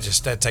 I mean,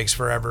 that takes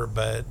forever.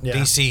 But Yeah.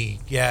 DC,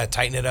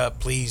 tighten it up,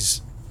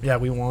 please. Yeah,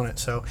 we want it.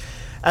 So,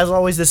 as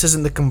always, this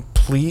isn't the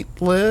complete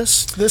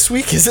list this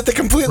week. Is it the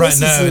complete Right?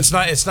 list? No, Is it- it's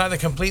not. It's not the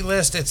complete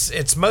list.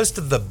 It's most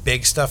of the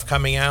big stuff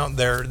coming out.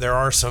 There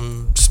are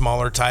some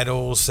smaller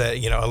titles that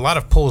a lot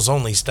of pulls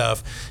only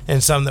stuff,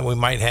 and some that we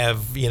might have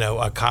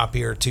a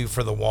copy or two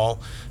for the wall.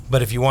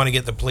 But if you want to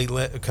get the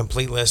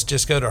complete list,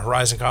 just go to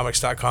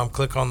horizoncomics.com,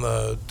 click on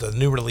the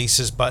new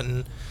releases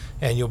button,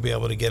 and you'll be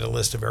able to get a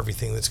list of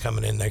everything that's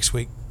coming in next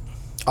week.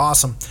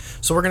 Awesome.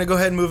 So we're going to go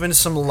ahead and move into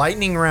some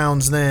lightning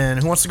rounds then.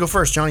 Who wants to go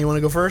first? Johnny, you want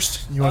to go first?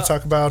 You want to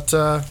talk about...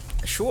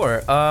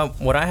 Sure.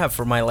 What I have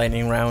for my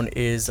lightning round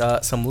is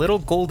some little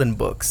golden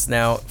books.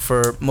 Now,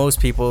 for most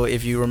people,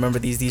 if you remember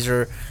these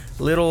are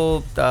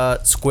little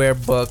square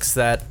books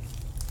that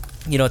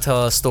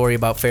tell a story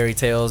about fairy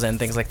tales and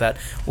things like that.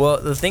 Well,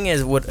 the thing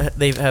is, what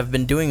they have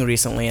been doing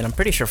recently, and I'm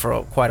pretty sure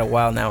for quite a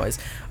while now, is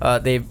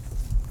they've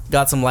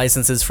got some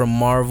licenses from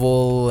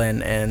Marvel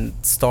and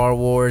Star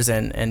Wars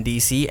and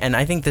DC, and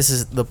I think this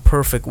is the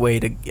perfect way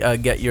to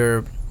get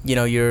your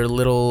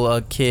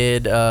little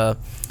kid,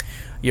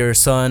 your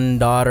son,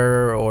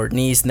 daughter, or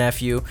niece,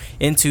 nephew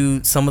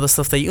into some of the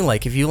stuff that you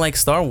like. If you like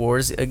Star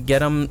Wars, get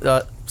them,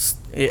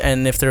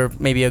 and if they're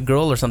maybe a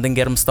girl or something,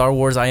 get them Star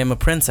Wars I Am a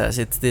Princess.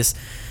 It's this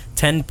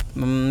 10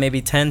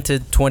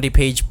 to 20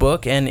 page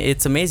book, and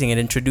it's amazing. It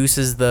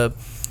introduces the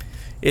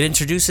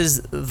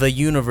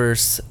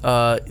universe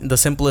the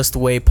simplest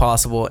way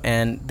possible,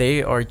 and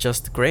they are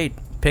just great.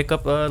 Pick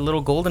up a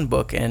little golden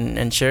book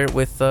and share it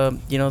with the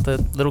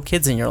little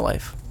kids in your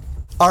life.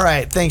 All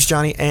right, thanks,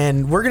 Johnny.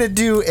 And we're gonna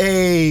do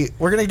a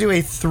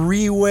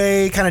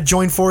 3-way kind of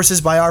join forces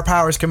by our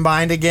powers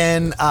combined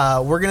again.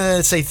 We're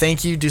gonna say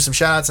thank you, do some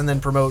shout outs, and then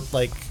promote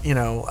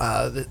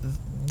the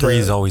 3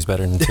 is always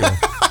better than 2.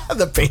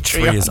 the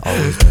Patreon. 3 is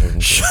always better than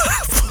 2. Shut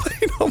up,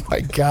 Blaine. Oh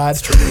my God.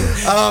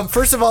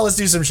 First of all, let's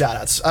do some shout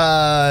outs.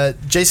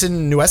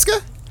 Jason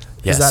Nuesca?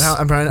 Yes. Is that how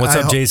I'm pronouncing? What's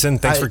up, Jason?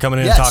 Thanks for coming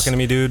in and talking to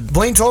me, dude.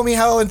 Blaine told me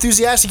how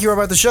enthusiastic you are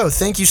about the show.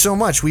 Thank you so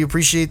much. We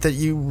appreciate that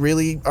you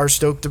really are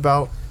stoked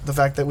about the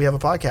fact that we have a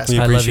podcast. We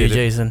I love you, appreciate it.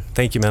 Jason.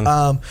 Thank you, man.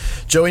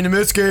 Joey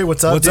Nemitsky,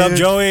 what's up, What's dude? up,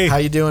 Joey? How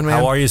you doing, man?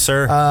 How are you,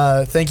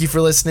 sir? Thank you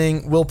for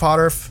listening. Will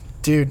Potter,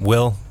 dude.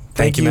 Will,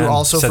 Thank you man.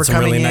 also Said for some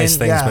coming really nice in.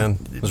 things, Yeah. man.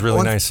 It was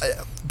really nice.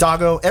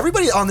 Doggo,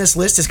 everybody on this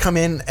list has come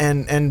in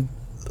and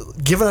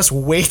giving us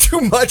way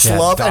too much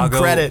love and Doggo,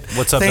 credit.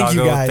 What's up, Thank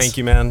Doggo? you guys. Thank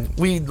you, man.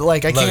 We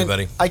like I Love you, can't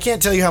buddy. I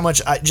can't tell you how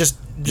much I just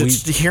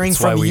hearing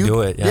that's from why we you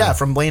do it, yeah.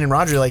 from Blaine and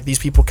Roger, like these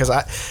people, because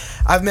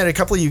I've met a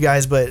couple of you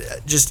guys, but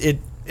just it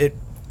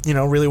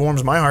really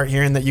warms my heart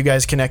hearing that you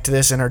guys connect to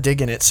this and are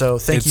digging it. So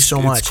thank you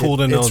so much. It's cool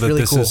to know that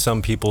really this cool. is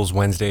some people's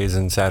Wednesdays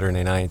and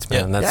Saturday nights,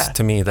 man. Yeah.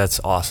 To me, that's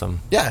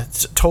awesome. Yeah,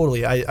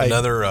 totally.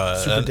 Another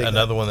super dig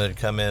another one that had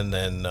come in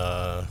and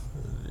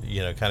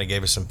kind of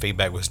gave us some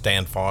feedback was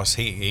Dan Foss.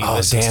 He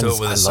listens to it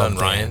with his son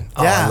Ryan.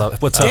 Oh, Yeah. I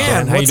love, what's up, Dan,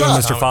 Dan? How you what's doing,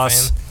 up? Mr.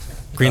 Foss?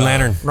 Green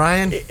Lantern.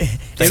 Ryan.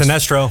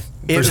 Sinestro.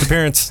 First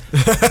appearance.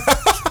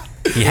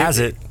 He has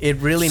it. It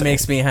really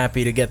makes me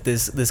happy to get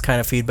this kind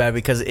of feedback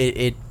because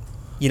it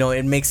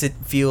makes it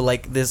feel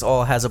like this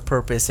all has a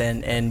purpose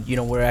and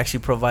we're actually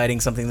providing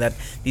something that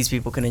these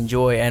people can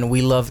enjoy, and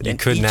we love You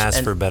couldn't each ask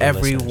and for better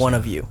every listeners, one yeah.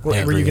 of you. Were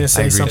you going to I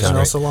say agree, something John.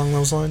 else along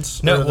those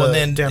lines? No, Or well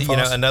then Dan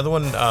Foss? another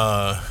one.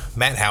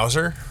 Matt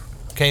Hauser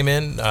came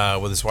in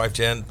with his wife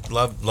Jen.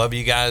 Love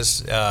you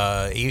guys.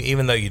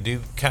 Even though you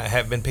do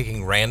have been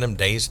picking random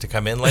days to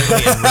come in lately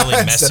and really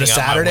Instead messing of up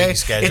Saturday, my week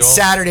schedule. it's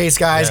Saturdays,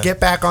 guys. Yeah. Get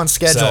back on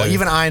schedule. So-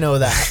 Even I know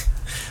that.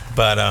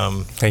 But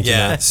Thank you,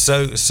 yeah, Matt.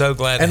 so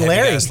glad. And to have you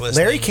Larry, guys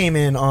listening. Larry came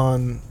in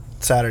on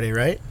Saturday,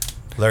 right?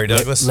 Larry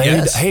Douglas. Larry-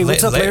 yes. hey,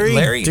 what's up,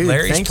 Larry? Dude,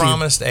 Larry's thank you.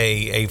 promised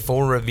a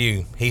full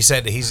review. He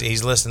said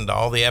he's listened to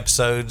all the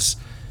episodes.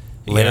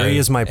 Larry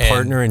is my and-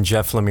 partner in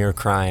Jeff Lemire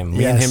crime.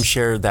 Me and Yes. him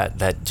share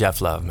that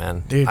Jeff love,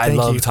 man. Dude, I thank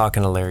love you.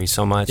 talking to Larry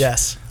so much.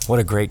 Yes. What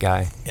a great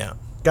guy. Yeah.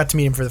 Got to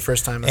meet him for the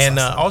first time. That's And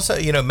awesome.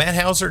 also, Matt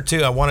Hauser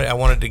too. I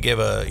wanted to give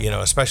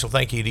a special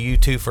thank you to you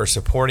two for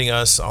supporting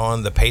us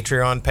on the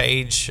Patreon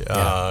page.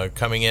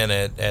 Coming in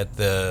at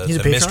the He's a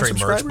Patreon mystery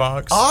subscriber? merch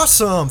box.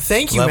 Awesome.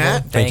 Thank you, Level.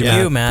 Matt. Thank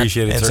you, Matt.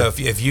 Appreciate it, And sir.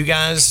 so if you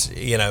guys,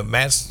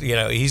 Matt's,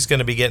 he's going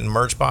to be getting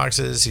merch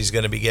boxes. He's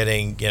going to be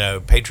getting,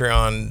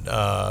 Patreon,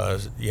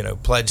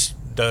 pledge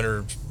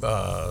donor,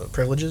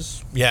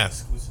 Privileges.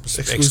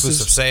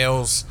 exclusive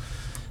sales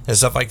and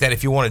stuff like that.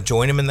 If you want to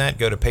join him in that,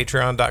 go to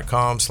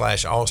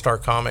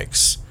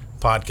patreon.com/allstarcomics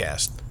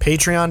podcast.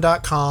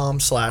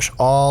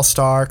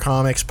 Patreon.com/All-Star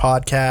Comics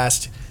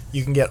Podcast.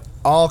 You can get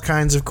all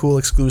kinds of cool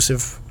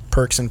exclusive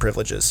perks and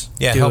privileges.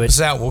 Yeah, Do help it.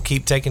 us out. We'll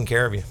keep taking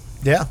care of you.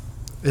 Yeah.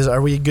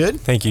 Are we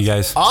good? Thank you,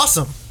 guys.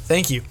 Awesome.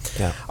 Thank you.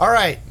 Yeah. All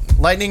right.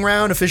 Lightning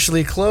round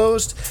officially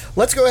closed.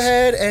 Let's go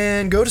ahead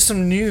and go to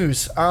some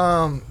news.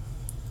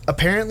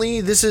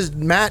 Apparently,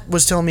 Matt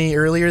was telling me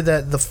earlier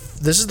that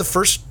this is the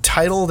first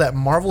title that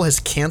Marvel has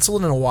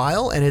canceled in a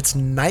while, and it's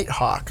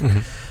Nighthawk.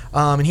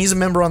 And he's a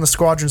member on the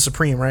Squadron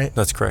Supreme, right?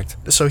 That's correct.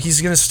 So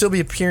he's going to still be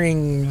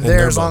appearing there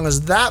their as long book.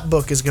 as that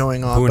book is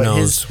going on. Who but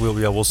knows?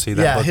 We'll see.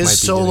 That book his might be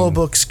solo getting-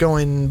 book's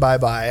going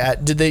bye-bye.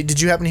 Did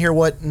you happen to hear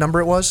what number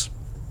it was?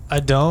 I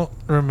don't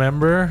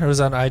remember. It was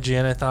on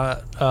IGN, I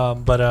thought.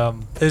 But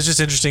it was just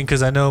interesting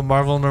because I know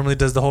Marvel normally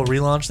does the whole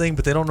relaunch thing,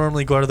 but they don't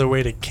normally go out of their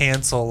way to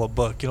cancel a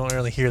book. You don't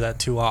really hear that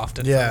too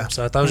often. from Yeah. them.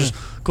 So I thought it was just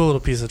a cool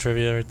little piece of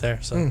trivia right there.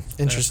 So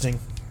Interesting.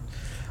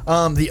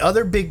 The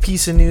other big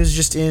piece of news,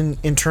 just in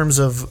terms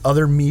of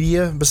other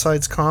media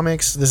besides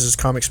comics, this is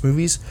comics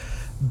movies.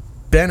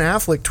 Ben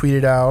Affleck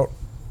tweeted out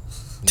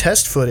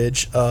test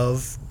footage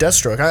of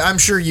Deathstroke. I'm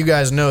sure you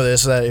guys know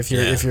this, that if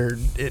you're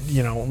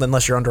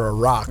unless you're under a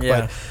rock,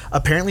 Yeah. but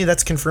apparently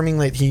that's confirming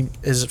that he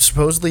is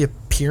supposedly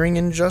appearing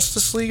in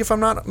Justice League, if I'm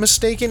not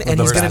mistaken, and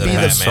he's going to be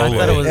Batman the movie. I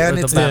thought it was and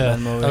the it's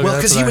Batman yeah. movie. Okay, well, that's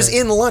because what he I was heard.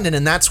 in London,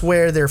 and that's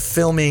where they're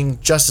filming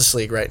Justice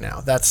League right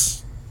now.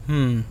 That's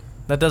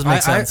That does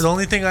make sense. the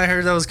only thing I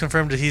heard that was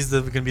confirmed that he's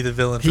going to be the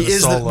villain for he the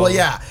is solo. well,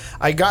 yeah,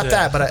 I got Yeah.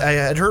 that, but I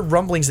had heard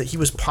rumblings that he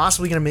was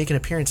possibly going to make an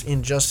appearance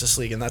in Justice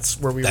League, and that's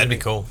where we. That'd were be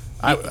cool.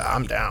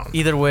 I'm down.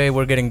 Either way,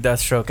 we're getting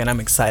Deathstroke, and I'm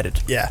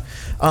excited. Yeah,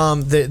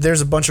 there's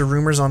a bunch of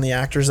rumors on the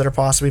actors that are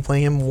possibly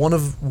playing him. One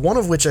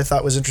of which I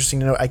thought was interesting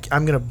to know.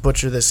 I'm gonna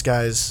butcher this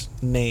guy's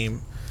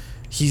name.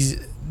 He's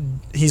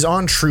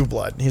on True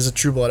Blood. He's a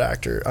True Blood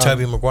actor.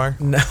 Tobey Maguire.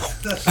 No,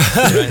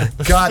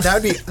 God,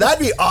 that'd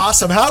be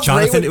awesome. How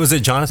Jonathan, great was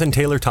it Jonathan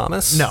Taylor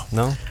Thomas? No.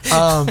 No.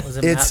 Was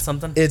it Matt it's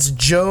something? It's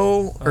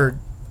Joe or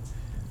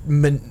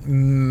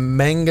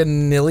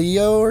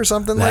Manganillo or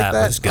something like That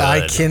that. was good.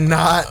 I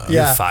cannot.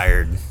 You're Yeah,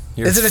 fired.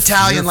 it's an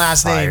Italian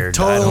last name. fired. I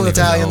Total don't even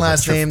Italian know,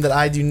 last but you're- name that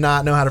I do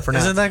not know how to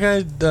pronounce. Isn't that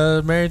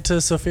guy married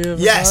to Sophia?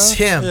 Yes,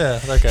 Vergara? him. Yeah,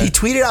 that guy. He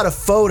tweeted out a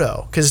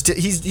photo because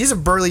he's a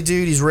burly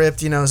dude. He's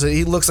ripped, so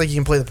he looks like he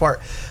can play the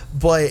part.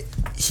 But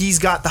he's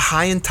got the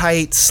high and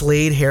tight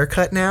Slade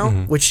haircut now,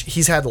 which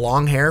he's had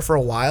long hair for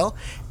a while,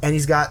 and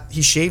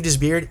he shaved his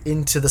beard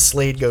into the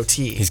Slade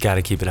goatee. He's got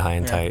to keep it high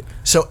and tight.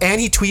 So, and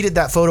he tweeted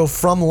that photo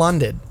from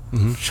London.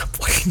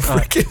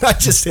 That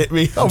just hit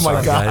me. Oh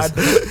my sorry, God.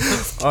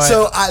 All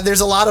So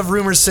there's a lot of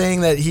rumors saying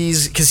that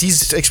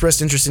he's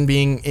expressed interest in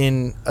being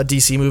in a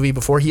DC movie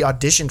before he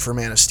auditioned for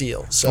Man of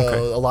Steel. So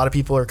a lot of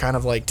people are kind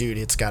of like, dude,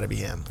 it's got to be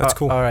him. That's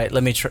cool. All right,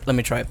 let me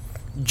try.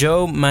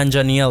 Joe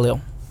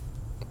Manganiello.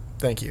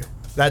 Thank you.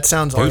 That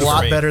sounds a Good for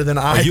lot me. better than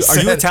I Are you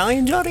said.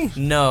 Italian, Johnny?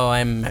 No,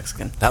 I'm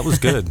Mexican. That was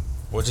good.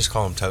 We'll just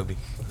call him Toby.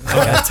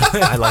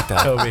 I like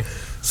that. Toby.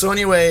 So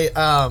anyway,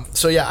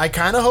 so yeah, I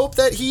kind of hope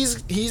that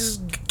he's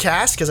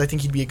cast because I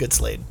think he'd be a good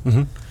Slade.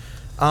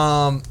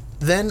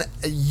 Then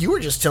you were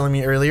just telling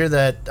me earlier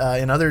that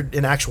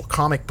in actual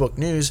comic book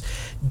news,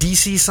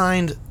 DC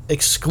signed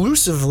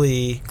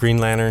exclusively Green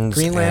Lanterns,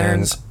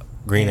 and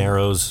Green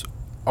Arrows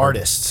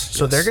artists.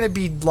 So they're going to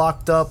be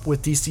locked up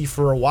with DC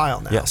for a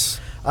while now. Yes.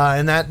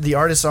 And that the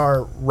artists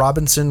are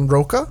Robinson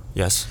Roca.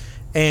 Yes.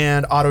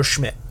 And Otto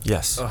Schmidt.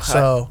 Yes.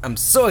 So I'm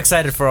so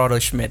excited for Otto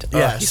Schmidt.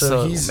 Yeah, He's so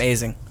so he's-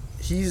 amazing.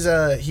 he's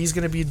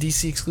going to be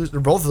DC exclusive. Or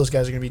both of those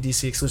guys are going to be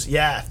DC exclusive.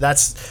 Yeah,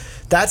 that's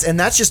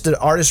just an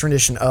artist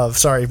rendition of.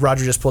 Sorry,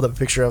 Roger just pulled up a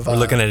picture of. We're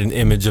looking at an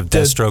image of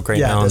Deathstroke right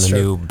now, and the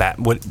Deathstroke.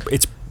 new what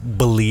it's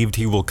believed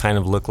he will kind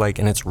of look like,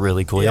 and it's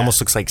really cool. He Yeah.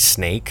 almost looks like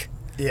Snake.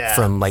 Yeah,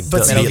 From like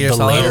but the Metal Gear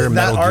Solid. later that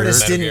Metal Gear.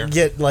 artist Metal didn't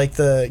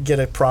Gear. get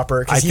a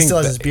proper because I he think still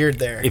has that his beard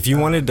there. If you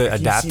wanted to if you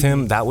adapt see-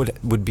 him, that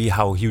would be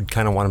how he would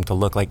kind of want him to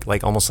look,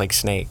 like almost like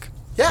Snake.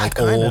 Yeah, like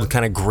kind old, of.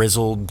 kind of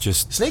grizzled,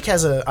 just Snake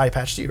has an eye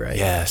patch too, right?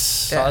 yes.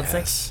 Solid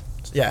Snake? yes.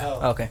 Yeah.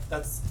 Okay.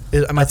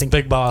 Am I thinking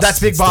Big Boss. That's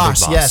Big It's the Big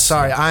Boss. Boss. Yes,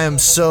 sorry. I am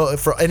so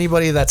for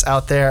anybody that's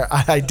out there.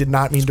 I did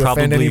not mean to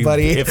offend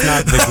anybody. if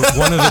not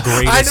one of the I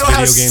greatest know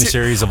how video game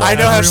series of all I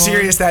know how time.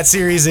 serious that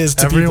series is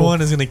to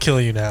Everyone is going to kill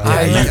you now.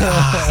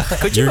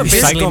 Could you Your have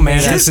basically Psycho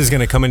made Mantis is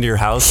going to come into your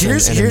house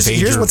Here's and invade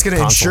here's your what's going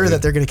to console. ensure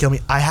that they're going to kill me.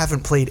 I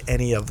haven't played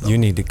any of them. You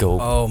need to go.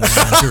 Oh man.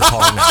 It's your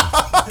call now.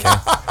 Okay.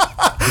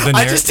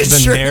 I just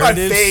ensured my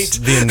fate.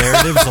 The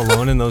narratives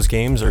alone in those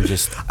games are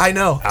just. I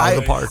know. Out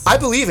of the park. I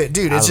believe it,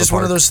 dude. Out It's of the just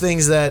one of park. those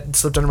things that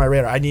slipped under my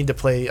radar. I need to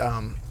play.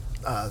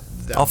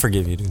 I'll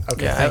forgive you, dude.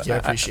 Okay, Yeah, thank you. I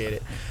appreciate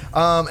it.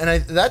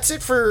 And that's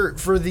it for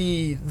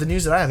the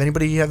news that I have.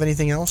 Anybody have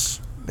anything else?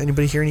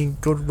 Anybody hear any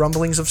good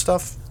rumblings of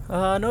stuff? No,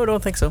 I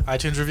don't think so.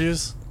 iTunes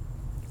reviews,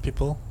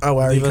 people. Oh,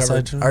 I already leave us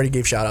covered. iTunes. I already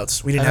gave shout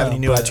outs. We didn't I have know, any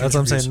new but iTunes that's what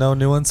I'm reviews. saying. No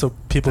new ones, so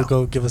people No.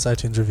 go give us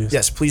iTunes reviews.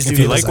 Yes, please do. If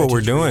you give like us what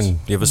we're iTunes doing,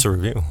 reviews. give us a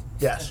review.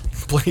 Yes,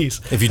 please.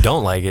 If you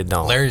don't like it,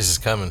 don't. Larry's is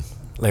coming.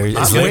 Larry,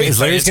 I'm is waiting. Larry's It's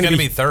going going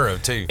to to be thorough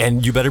too.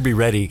 and you better be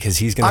ready because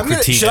he's going to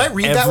critique. Should I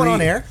read that one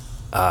on air?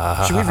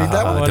 Should we read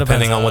that one?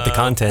 Depending on what the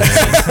content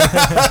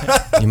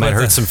is. You might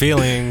hurt some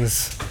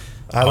feelings.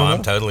 I don't know.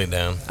 I'm totally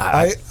down.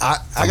 I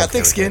got okay thick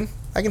with skin.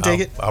 I can take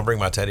it. I'll bring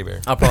my teddy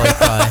bear. I'll probably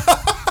cry.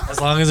 As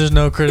long as there's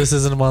no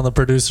criticism on the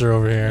producer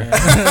over here.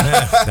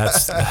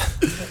 That's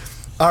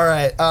All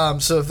right.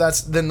 So if that's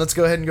then let's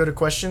go ahead and go to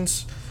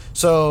questions.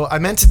 So I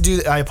meant to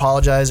do. I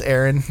apologize,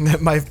 Aaron.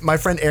 My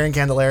friend Aaron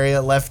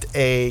Candelaria left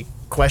a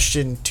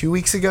question 2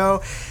 weeks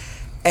ago,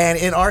 and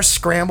in our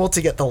scramble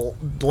to get the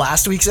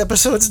last week's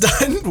episodes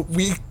done,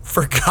 we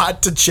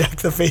forgot to check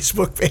the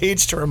Facebook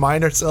page to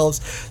remind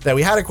ourselves that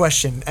we had a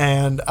question.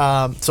 And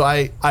so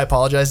I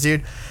apologize,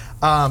 dude.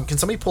 Can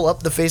somebody pull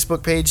up the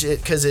Facebook page?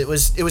 Because it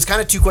was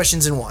kind of two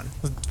questions in one.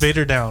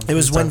 Vader down. It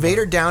was We're when talking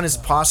Vader Down is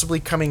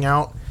possibly coming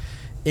out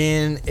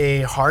in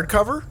a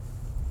hardcover.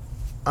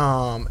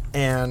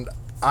 And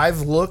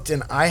I've looked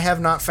and I have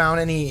not found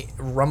any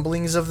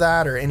rumblings of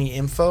that or any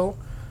info.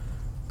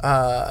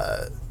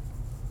 And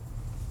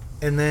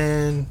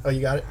then,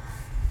 you got it?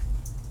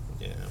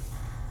 Yeah.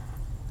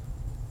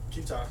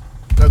 Keep talking.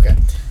 Okay,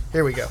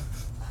 here we go.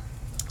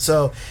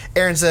 So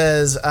Aaron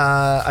says,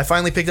 I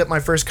finally picked up my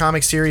first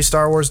comic series,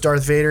 Star Wars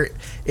Darth Vader,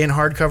 in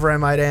hardcover, I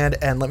might add,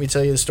 and let me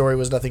tell you, the story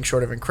was nothing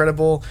short of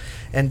incredible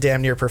and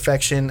damn near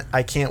perfection.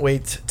 I can't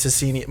wait to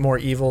see more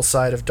evil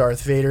side of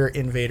Darth Vader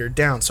in Vader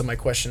Down. So my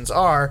questions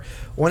are,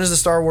 when is the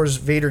Star Wars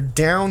Vader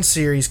Down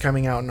series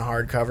coming out in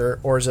hardcover,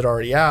 or is it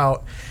already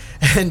out?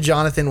 And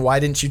Jonathan, why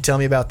didn't you tell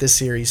me about this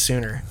series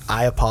sooner?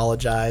 I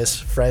apologize.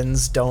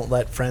 Friends don't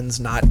let friends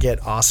not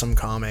get awesome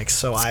comics.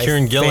 So I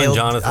Kieran Gillen,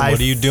 Jonathan. What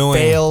are you doing?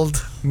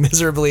 Failed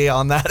miserably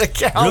on that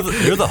account.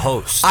 you're the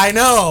host. I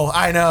know.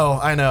 I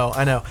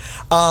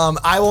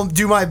will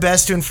do my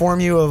best to inform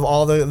you of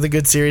all the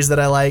good series that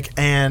I like,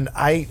 and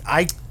I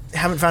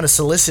haven't found a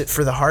solicit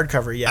for the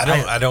hardcover yet.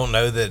 I don't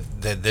know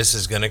that this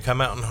is going to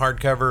come out in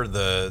hardcover.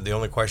 The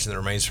only question that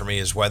remains for me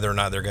is whether or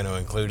not they're going to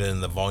include it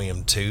in the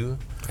volume 2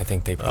 I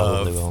think they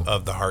probably will.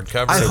 of the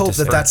hardcover. I hope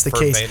that for- that's the for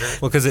case. Vader.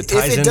 Well, because it If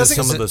ties into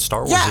doesn't- some of the Star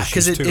Wars yeah,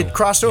 issues because too. it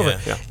crossed over.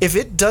 Yeah. If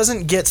it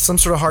doesn't get some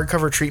sort of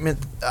hardcover treatment,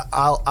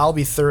 I'll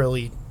be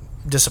thoroughly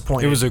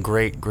disappointed. It was a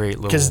great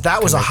little. because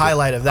that was a connected-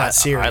 highlight of that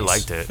series. I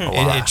liked it a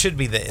lot. It should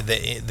be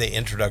the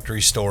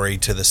introductory story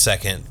to the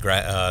second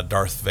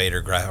Darth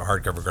Vader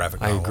hardcover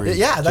graphic I novel. agree.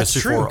 Yeah, that's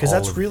Just true. Before Because all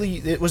that's of- really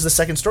it was the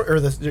second story or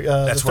the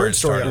That's where third it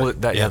story. started. Well,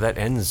 that Yeah. that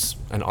ends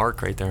an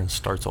arc right there and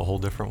starts a whole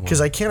different one.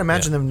 Because I can't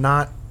imagine them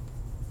not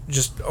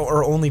just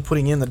or only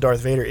putting in the Darth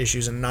Vader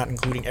issues and not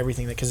including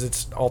everything because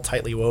it's all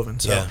tightly woven.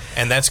 So Yeah,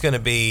 and that's going to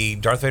be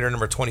Darth Vader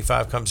number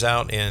 25 comes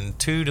out in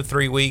 2 to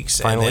 3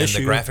 weeks, Final and then issue.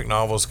 the graphic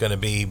novel is going to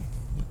be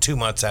 2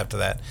 months after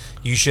that.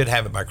 You should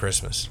have it by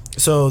Christmas.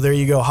 So there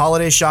you go.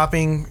 Holiday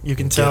shopping. You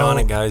can tell on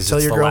it, guys. Tell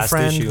It's your the last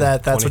girlfriend issue,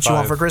 that that's what you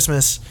want 25. for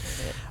Christmas.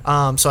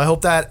 So I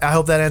hope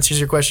that answers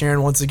your question,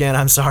 Aaron. Once again,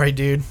 I'm sorry,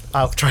 dude.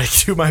 I'll try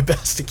to do my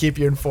best to keep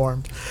you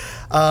informed.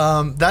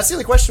 That's the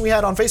only question we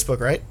had on Facebook,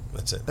 right?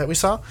 That's it. That we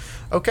saw.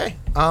 Okay. link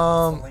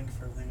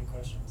for leaving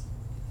questions.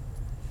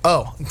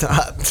 Oh,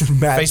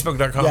 Matt.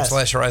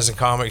 Facebook.com/Horizon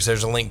Comics.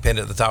 There's a link pinned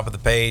at the top of the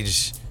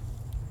page.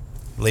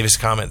 Leave us a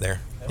comment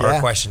there or a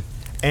question.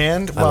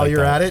 And while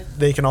you're at it,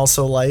 they can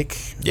also like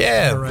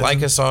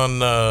us on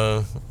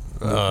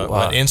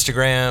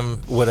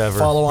Instagram, whatever.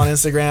 Follow on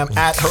Instagram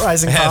at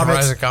Horizon Comics. At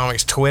Horizon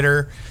Comics,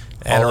 Twitter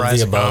at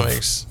Horizon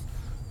Comics.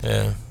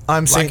 Yeah.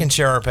 Like and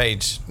share our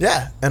page.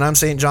 Yeah, and I'm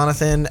St.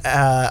 Jonathan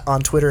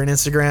on Twitter and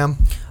Instagram.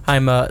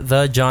 I'm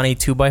the Johnny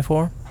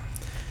 2x4.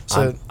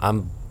 So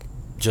I'm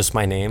just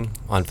my name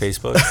on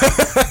Facebook.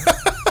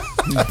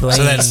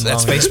 Blaine, so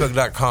that's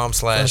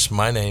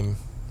facebook.com/my name.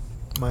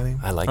 My name.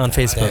 I like on that.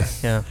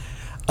 Facebook. Yeah.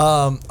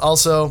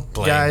 Also,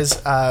 Blaine. guys,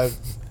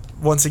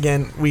 once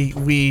again,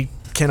 we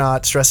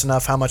cannot stress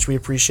enough how much we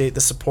appreciate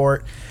the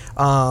support.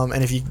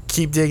 And if you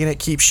keep digging it,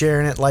 keep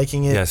sharing it,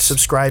 liking it,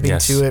 subscribing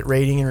to it,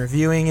 rating and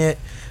reviewing it.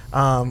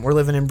 We're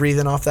living and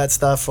breathing off that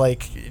stuff.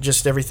 Like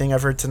just everything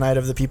I've heard tonight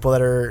of the people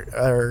that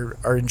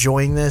are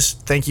enjoying this.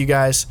 Thank you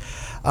guys.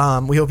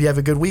 We hope you have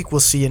a good week. We'll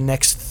see you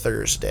next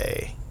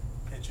Thursday.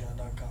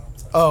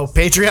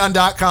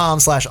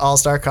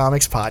 Patreon.com/All-Star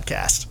Comics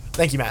Podcast.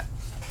 Thank you, Matt.